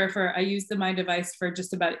disclosure, I used my device for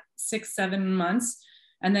just about 6-7 months,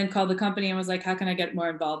 and then called the company and was like, how can I get more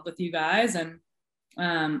involved with you guys? And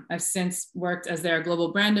I've since worked as their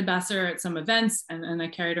global brand ambassador at some events, and I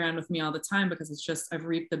carry it around with me all the time because I've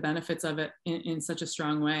reaped the benefits of it in such a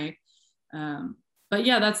strong way. But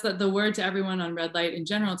yeah, that's the word to everyone on red light in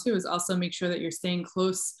general too, is also make sure that you're staying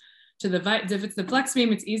close to if it's the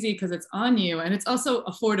FlexBeam, it's easy because it's on you, and it's also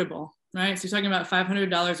affordable. Right? So you're talking about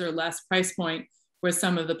 $500 or less price point, where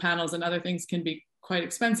some of the panels and other things can be quite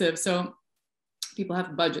expensive. So people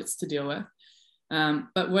have budgets to deal with.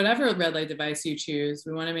 But whatever red light device you choose,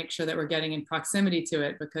 we want to make sure that we're getting in proximity to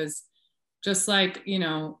it, because just like,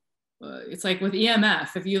 it's like with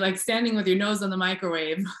EMF, if you like standing with your nose on the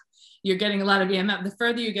microwave, you're getting a lot of EMF. The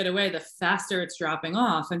further you get away, the faster it's dropping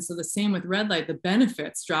off. And so the same with red light, the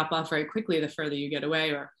benefits drop off very quickly the further you get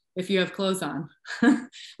away, or if you have clothes on,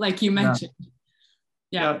 like you mentioned.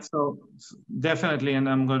 Yeah, so definitely. And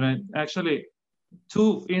I'm going to actually,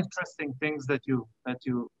 2 interesting things that you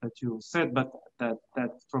said, but that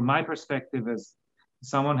from my perspective, as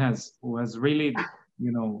someone who has really,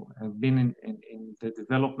 has been in the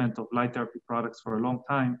development of light therapy products for a long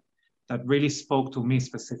time, that really spoke to me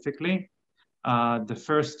specifically. The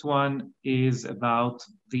first one is about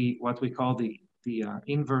what we call the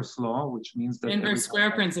inverse law, which means that inverse square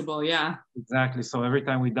principle. Yeah, exactly. So every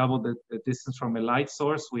time we double the distance from a light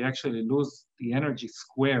source, we actually lose the energy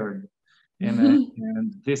squared. And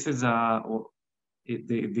this is the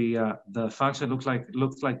function looks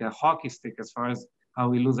like a hockey stick as far as how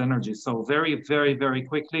we lose energy. So very, very, very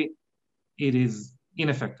quickly, it is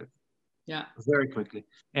ineffective. Yeah, very quickly,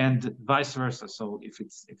 and vice versa. So if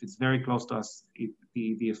it's very close to us,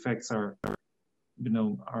 the effects are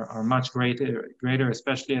much greater,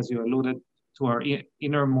 especially as you alluded to our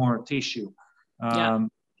inner more tissue.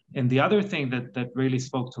 And the other thing that really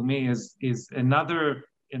spoke to me is another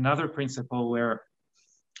principle where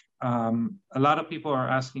a lot of people are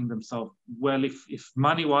asking themselves, well, if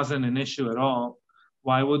money wasn't an issue at all,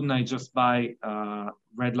 why wouldn't I just buy a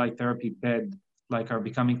red light therapy bed, like are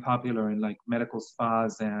becoming popular in like medical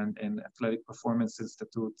spas and athletic performance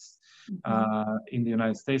institutes in the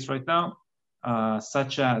United States right now,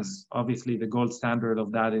 such as obviously the gold standard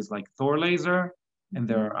of that is like Thor laser, and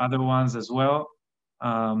there are other ones as well.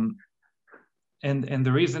 And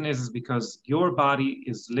the reason is because your body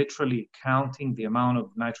is literally counting the amount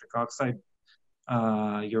of nitric oxide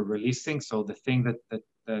you're releasing. So the thing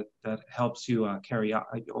that helps you carry out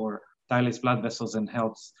or dilates blood vessels and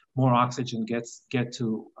helps more oxygen get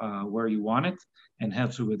to where you want it and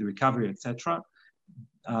helps you with recovery, etc.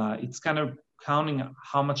 It's kind of counting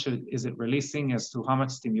how much is it releasing as to how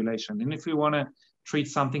much stimulation. And if we want to treat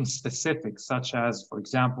something specific, such as, for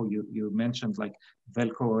example, you mentioned like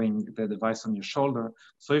Velcroing the device on your shoulder.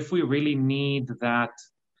 So if we really need that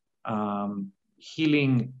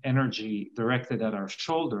healing energy directed at our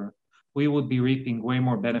shoulder, we would be reaping way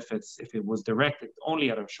more benefits if it was directed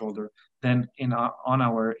only at our shoulder than on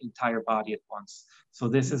our entire body at once. So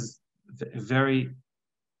this is a very,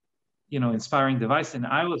 inspiring device. And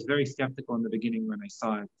I was very skeptical in the beginning when I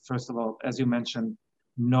saw it. First of all, as you mentioned,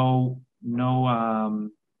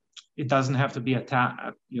 it doesn't have to be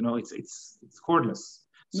attached. It's cordless,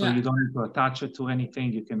 so you don't need to attach it to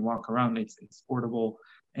anything. You can walk around. It's portable,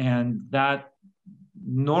 and that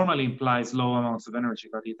normally implies low amounts of energy,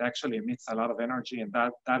 but it actually emits a lot of energy, and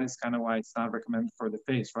that is kind of why it's not recommended for the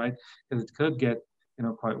face, right? Because it could get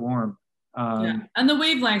quite warm. And the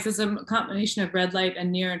wavelengths is a combination of red light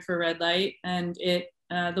and near infrared light, and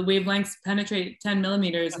the wavelengths penetrate 10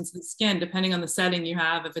 millimeters into the skin, depending on the setting you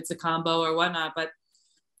have, if it's a combo or whatnot. But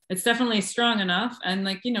it's definitely strong enough. And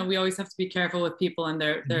we always have to be careful with people and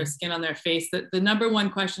their skin on their face. The number one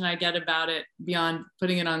question I get about it, beyond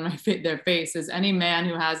putting it on their face, is any man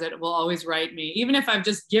who has it will always write me, even if I've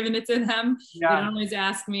just given it to them. They don't always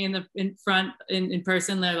ask me in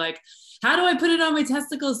person. They're like, how do I put it on my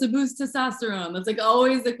testicles to boost testosterone? That's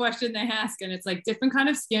always the question they ask. And it's different kind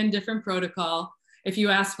of skin, different protocol. If you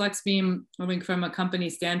ask FlexBeam, from a company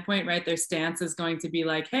standpoint, right, their stance is going to be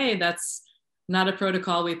hey, that's not a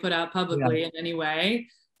protocol we put out publicly in any way.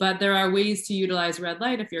 But there are ways to utilize red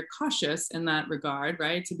light if you're cautious in that regard,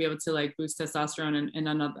 right, to be able to boost testosterone and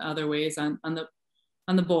on other ways on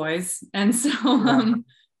the boys. And so,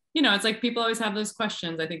 it's people always have those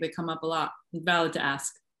questions. I think they come up a lot. Valid to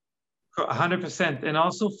ask. 100%. And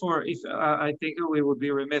also I think we would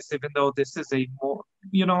be remiss, even though this is a more,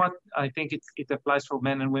 I think it applies for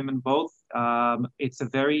men and women both. It's a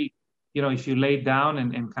very, if you lay down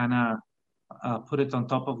and kind of put it on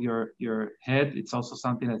top of your head, it's also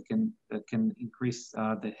something that can increase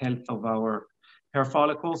the health of our hair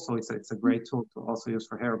follicles. So it's a great tool to also use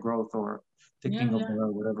for hair growth or thickening of hair,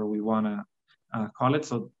 whatever we want to call it.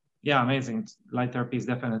 So yeah, amazing. Light therapy is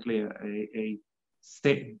definitely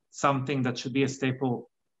something that should be a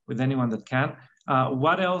staple with anyone that can.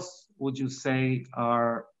 What else would you say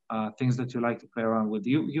are things that you like to play around with?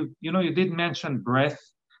 You did mention breath,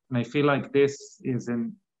 and I feel like this is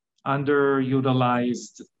an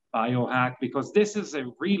underutilized biohack, because this is a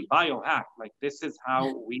real biohack. This is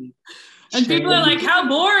how we. And people are how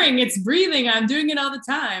boring! It's breathing. I'm doing it all the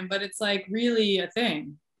time, but it's really a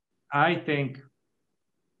thing. I think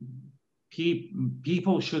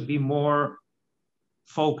people should be more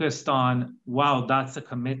focused on, wow, that's a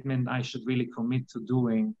commitment I should really commit to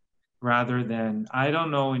doing, rather than, I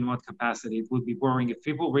don't know in what capacity. It would be boring if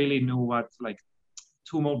people really knew what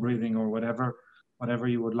tummo breathing or whatever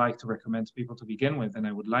you would like to recommend to people to begin with, and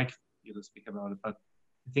I would like you to speak about it. But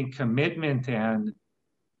I think commitment and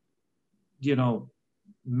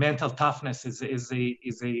mental toughness is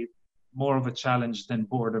a more of a challenge than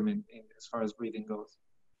boredom in as far as breathing goes.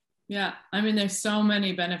 Yeah, there's so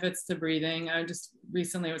many benefits to breathing. I just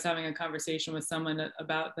recently was having a conversation with someone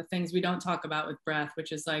about the things we don't talk about with breath,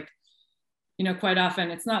 which is quite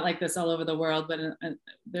often, it's not like this all over the world, but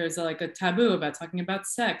there's a taboo about talking about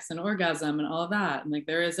sex and orgasm and all of that. And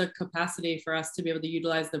there is a capacity for us to be able to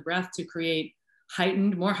utilize the breath to create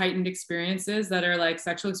more heightened experiences that are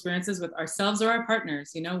sexual experiences with ourselves or our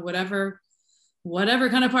partners, whatever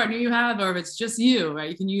kind of partner you have, or if it's just you, right?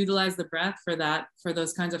 You can utilize the breath for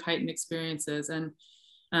those kinds of heightened experiences. And,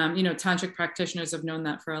 tantric practitioners have known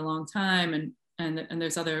that for a long time. And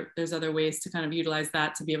there's other ways to kind of utilize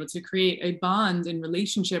that to be able to create a bond in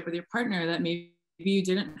relationship with your partner that maybe you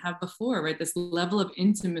didn't have before, right? This level of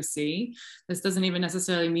intimacy. This doesn't even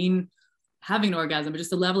necessarily mean having an orgasm, but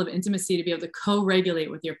just a level of intimacy to be able to co-regulate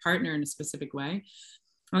with your partner in a specific way.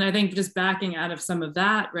 And I think just backing out of some of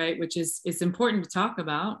that, right, which is it's important to talk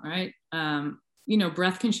about, right?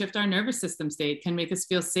 Breath can shift our nervous system state, can make us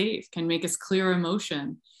feel safe, can make us clear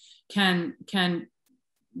emotion, can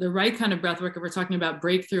the right kind of breath work, if we're talking about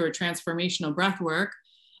breakthrough or transformational breath work,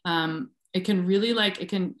 it can really it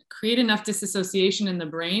can create enough disassociation in the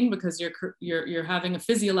brain because you're having a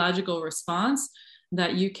physiological response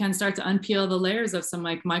that you can start to unpeel the layers of some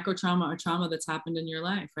micro trauma or trauma that's happened in your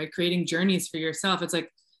life, right? Creating journeys for yourself. It's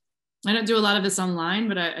I don't do a lot of this online,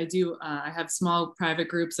 but I do. I have small private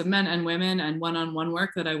groups of men and women and one-on-one work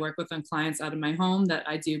that I work with on clients out of my home that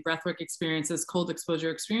I do breathwork experiences, cold exposure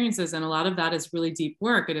experiences. And a lot of that is really deep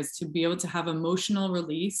work. It is to be able to have emotional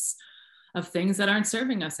release of things that aren't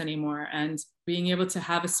serving us anymore, and being able to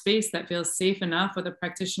have a space that feels safe enough with a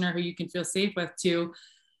practitioner who you can feel safe with to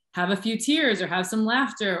have a few tears or have some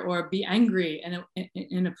laughter or be angry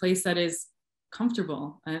in a place that is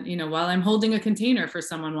comfortable. And, you know, while I'm holding a container for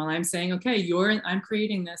someone, while I'm saying, okay, I'm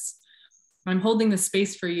creating this, I'm holding the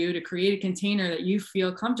space for you to create a container that you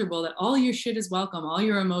feel comfortable, that all your shit is welcome, all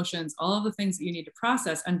your emotions, all of the things that you need to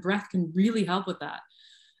process. And breath can really help with that.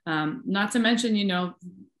 Not to mention, you know,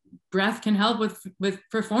 breath can help with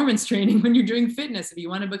performance training when you're doing fitness, if you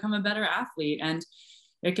want to become a better athlete, and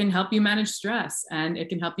it can help you manage stress, and it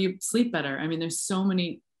can help you sleep better. I mean, there's so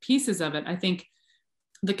many pieces of it. I think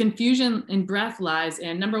the confusion in breath lies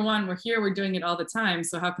in, number one, we're doing it all the time.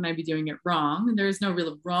 So how can I be doing it wrong? And there is no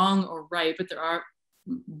real wrong or right, but there are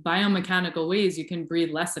biomechanical ways you can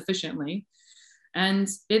breathe less efficiently. And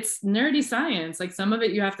it's nerdy science. Like, some of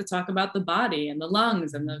it you have to talk about the body and the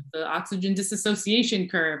lungs and the oxygen disassociation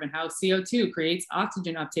curve and how CO2 creates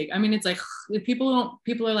oxygen uptake. I mean, it's like, people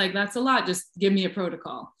are like, that's a lot, just give me a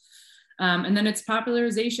protocol. And then its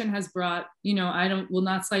popularization has brought, you know, will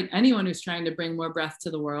not cite anyone who's trying to bring more breath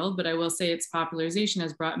to the world, but I will say its popularization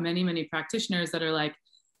has brought many, many practitioners that are like,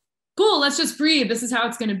 cool, let's just breathe. This is how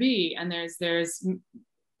it's going to be. And there's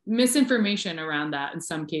misinformation around that in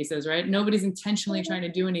some cases, right? Nobody's intentionally trying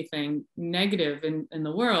to do anything negative in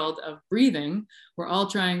the world of breathing. We're all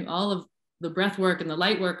trying, all of the breath work and the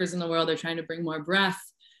light workers in the world are trying to bring more breath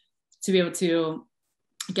to be able to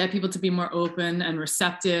get people to be more open and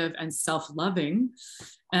receptive and self-loving.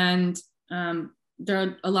 And there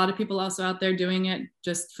are a lot of people also out there doing it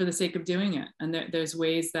just for the sake of doing it. And there's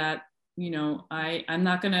ways that, you know, I'm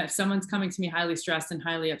not gonna, if someone's coming to me highly stressed and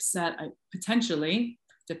highly upset, I potentially,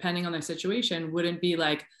 depending on their situation, wouldn't be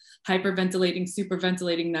like hyperventilating,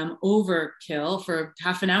 superventilating them overkill for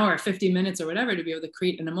half an hour, 50 minutes or whatever, to be able to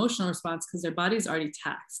create an emotional response, because their body's already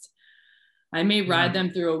taxed. I may ride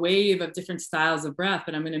them through a wave of different styles of breath,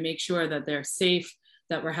 but I'm going to make sure that they're safe,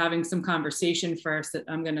 that we're having some conversation first, that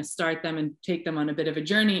I'm going to start them and take them on a bit of a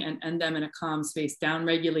journey and end them in a calm space,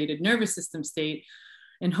 down-regulated nervous system state,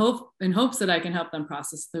 in hopes that I can help them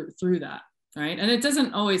process through that, right? And it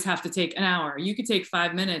doesn't always have to take an hour. You could take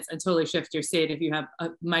 5 minutes and totally shift your state if you have a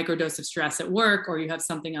microdose of stress at work or you have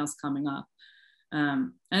something else coming up.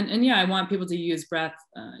 And yeah, I want people to use breath.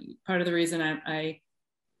 Part of the reason I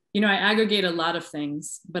aggregate a lot of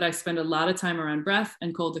things, but I spend a lot of time around breath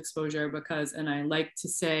and cold exposure because, and I like to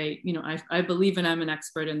say, you know, I believe and I'm an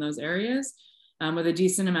expert in those areas with a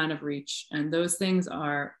decent amount of reach. And those things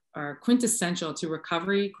are quintessential to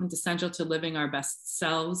recovery, quintessential to living our best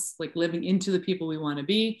selves, like living into the people we want to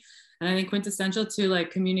be. And I think quintessential to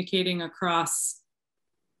like communicating across,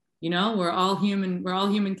 you know, we're all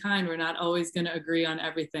humankind. We're not always going to agree on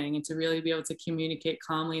everything, and to really be able to communicate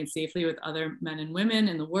calmly and safely with other men and women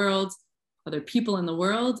in the world, other people in the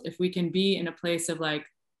world. If we can be in a place of like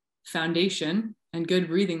foundation and good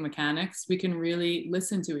breathing mechanics, we can really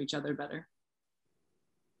listen to each other better.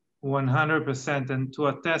 100%. And to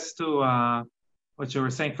attest to what you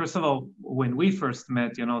were saying, first of all, when we first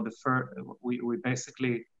met, you know, we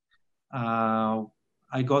basically,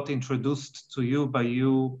 I got introduced to you by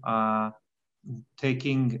you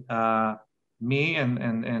taking me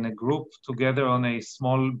and a group together on a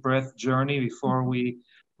small breath journey before we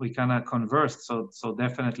kind of conversed. So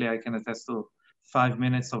definitely I can attest to 5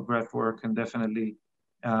 minutes of breath work and definitely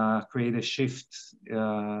create a shift,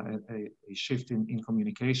 a shift in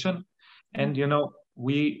communication. And, you know,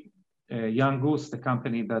 we, Young Goose, the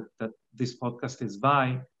company that this podcast is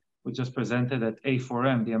by, we just presented at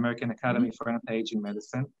A4M, the American Academy for Anti-Aging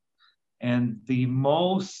Medicine. And the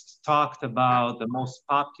most talked about, the most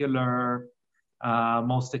popular,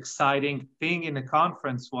 most exciting thing in the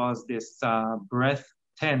conference was this breath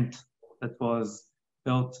tent that was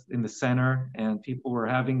built in the center, and people were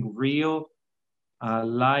having real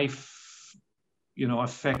life, you know,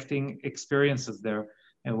 affecting experiences there.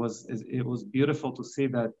 It was beautiful to see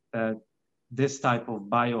that this type of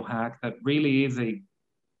biohack that really is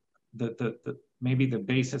maybe the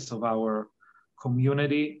basis of our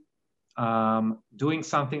community, doing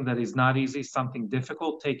something that is not easy, something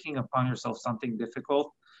difficult, taking upon yourself something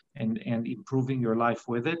difficult and improving your life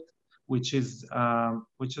with it, which is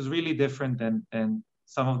really different than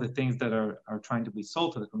some of the things that are trying to be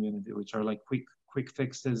sold to the community, which are like quick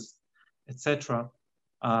fixes, etc.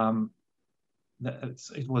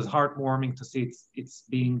 It was heartwarming to see it's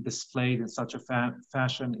being displayed in such a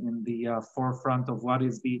fashion in the forefront of what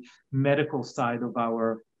is the medical side of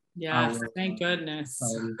our. Yes, thank goodness.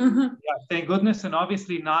 Yeah, thank goodness. And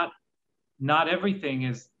obviously not everything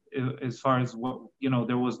is as far as what, you know,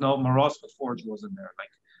 there was no Morozko Forge wasn't there,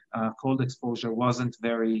 like cold exposure wasn't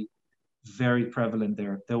very very prevalent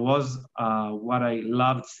there. There was what I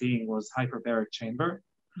loved seeing was hyperbaric chamber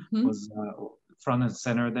was front and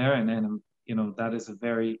center there, and then that is a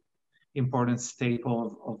very important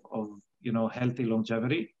staple of healthy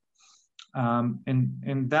longevity,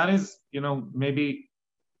 and that is maybe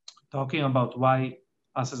talking about why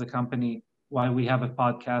us as a company, why we have a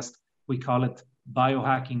podcast. We call it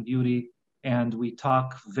Biohacking Beauty, and we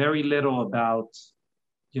talk very little about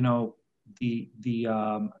the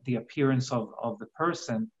appearance of the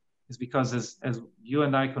person, is because as you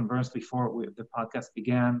and I conversed before the podcast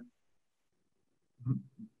began,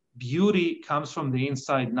 beauty comes from the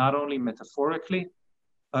inside, not only metaphorically,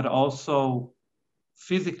 but also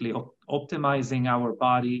physically. Optimizing our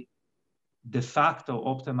body de facto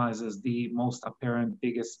optimizes the most apparent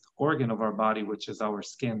biggest organ of our body, which is our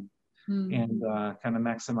skin, and kind of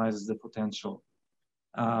maximizes the potential.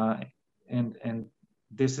 And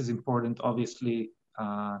this is important, obviously,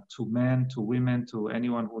 to men, to women, to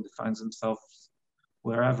anyone who defines themselves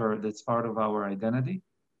wherever. That's part of our identity.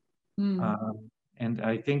 And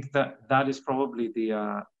I think that is probably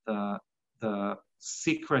the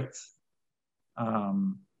secret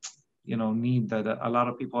need that a lot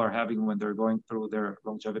of people are having when they're going through their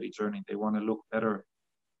longevity journey. They want to look better.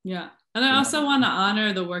 Yeah. And I also want to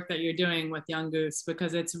honor the work that you're doing with Young Goose,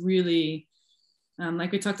 because it's really,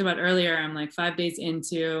 like we talked about earlier, I'm like 5 days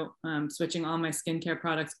into switching all my skincare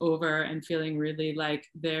products over and feeling really like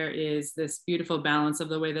there is this beautiful balance of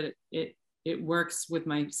the way that it works with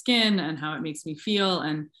my skin and how it makes me feel.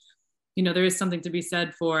 And, there is something to be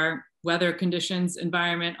said for weather conditions,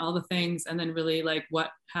 environment, all the things, and then really like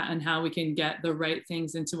how we can get the right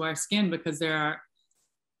things into our skin, because there are,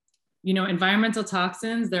 environmental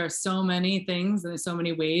toxins. There are so many things, and there's so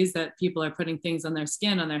many ways that people are putting things on their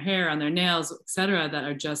skin, on their hair, on their nails, etc., that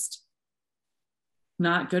are just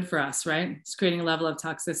not good for us, right? It's creating a level of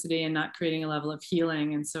toxicity and not creating a level of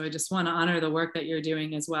healing. And so I just want to honor the work that you're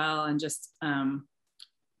doing as well. And just,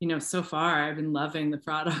 so far I've been loving the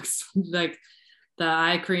products, like the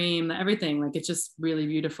eye cream, everything, like it's just really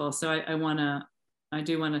beautiful. So I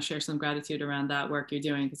do want to share some gratitude around that work you're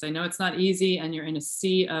doing, because I know it's not easy, and you're in a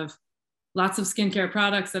sea of lots of skincare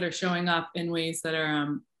products that are showing up in ways that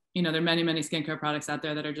are, there are many, many skincare products out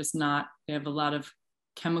there that are just not, they have a lot of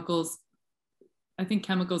chemicals. I think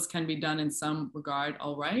chemicals can be done in some regard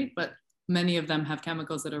all right, but many of them have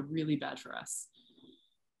chemicals that are really bad for us.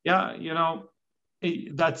 Yeah,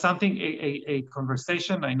 that's something, a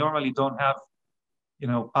conversation I normally don't have,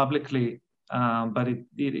 publicly, but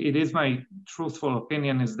it is my truthful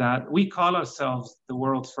opinion, is that we call ourselves the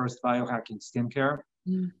world's first biohacking skincare.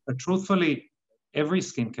 But truthfully, every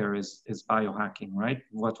skincare is biohacking, right?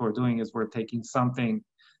 What we're doing is we're taking something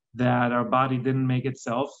that our body didn't make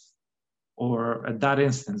itself, or at that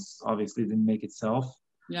instance, obviously didn't make itself.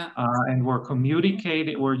 Yeah. And we're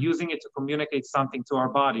using it to communicate something to our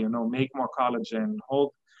body, make more collagen,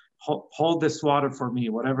 hold this water for me,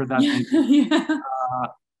 whatever that may be. Yeah.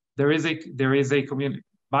 There is a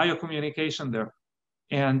biocommunication there.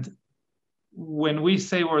 And when we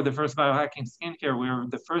say we're the first biohacking skincare, we're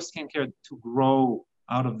the first skincare to grow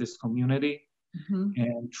out of this community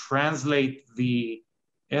and translate the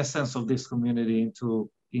essence of this community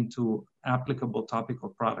into applicable topical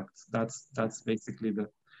products. That's basically the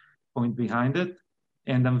point behind it.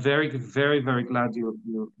 And I'm very, very, very glad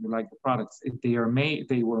you like the products. They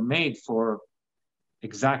were made for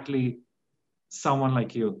exactly someone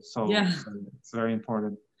like you. So, yeah. So it's very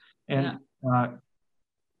important. And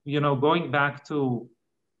going back to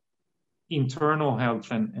internal health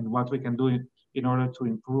and what we can do in order to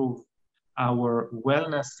improve our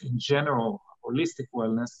wellness in general, holistic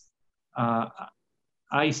wellness,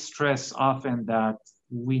 I stress often that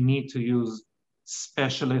we need to use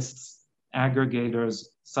specialists, aggregators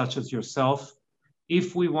such as yourself,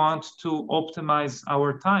 if we want to optimize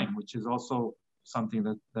our time, which is also something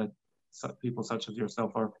that people such as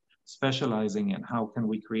yourself are specializing in. How can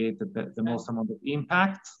we create the most amount of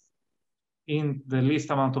impact in the least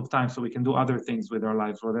amount of time, so we can do other things with our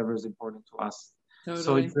lives, whatever is important to us.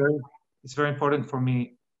 Totally. So it's very important for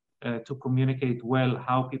me to communicate well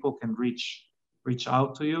how people can reach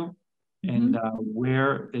out to you and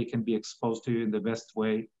where they can be exposed to you in the best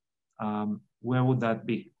way. Where would that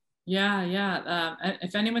be? Yeah.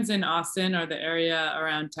 If anyone's in Austin or the area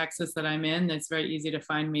around Texas that I'm in, it's very easy to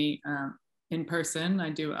find me in person. I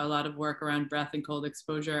do a lot of work around breath and cold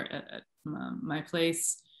exposure at my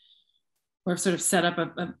place. We've sort of set up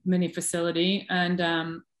a mini facility,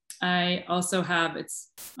 and I also have,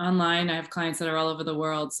 it's online. I have clients that are all over the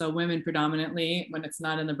world. So women predominantly, when it's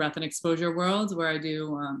not in the breath and exposure world, where I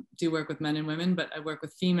do work with men and women, but I work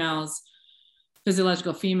with females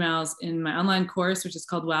physiological females in my online course, which is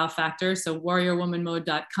called Wow Factor. So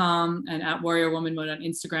warriorwomanmode.com and at warriorwomanmode on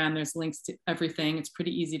Instagram. There's links to everything. It's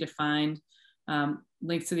pretty easy to find.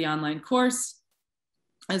 Links to the online course,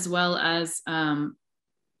 as well as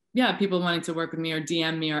people wanting to work with me or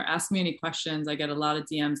DM me or ask me any questions. I get a lot of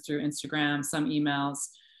DMs through Instagram, some emails,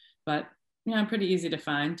 but I'm pretty easy to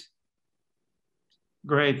find.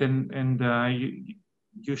 Great, and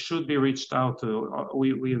you should be reached out to.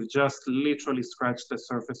 We have just literally scratched the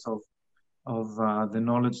surface of the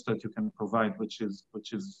knowledge that you can provide, which is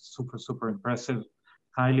super impressive.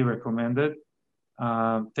 Highly recommended.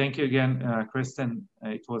 Thank you again, Kristen.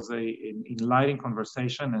 It was an enlightening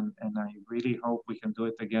conversation, and I really hope we can do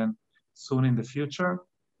it again soon in the future.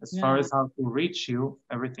 As far as how to reach you,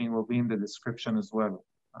 everything will be in the description as well.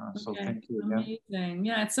 So thank you again. Amazing.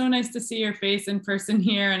 Yeah, it's so nice to see your face in person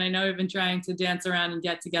here. And I know we've been trying to dance around and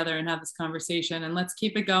get together and have this conversation. And let's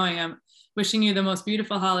keep it going. I'm wishing you the most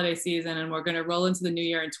beautiful holiday season. And we're going to roll into the new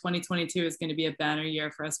year. And 2022 is going to be a banner year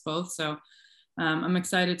for us both. So I'm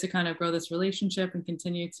excited to kind of grow this relationship and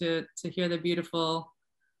continue to hear the beautiful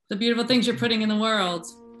things you're putting in the world.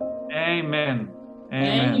 Amen.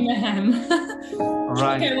 Amen. All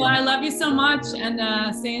right. Okay, well, I love you so much,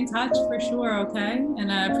 and stay in touch for sure, okay? And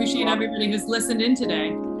I appreciate everybody who's listened in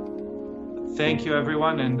today. Thank you,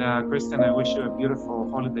 everyone. And Kristen, I wish you a beautiful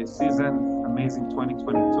holiday season, amazing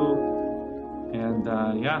 2022. And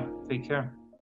take care.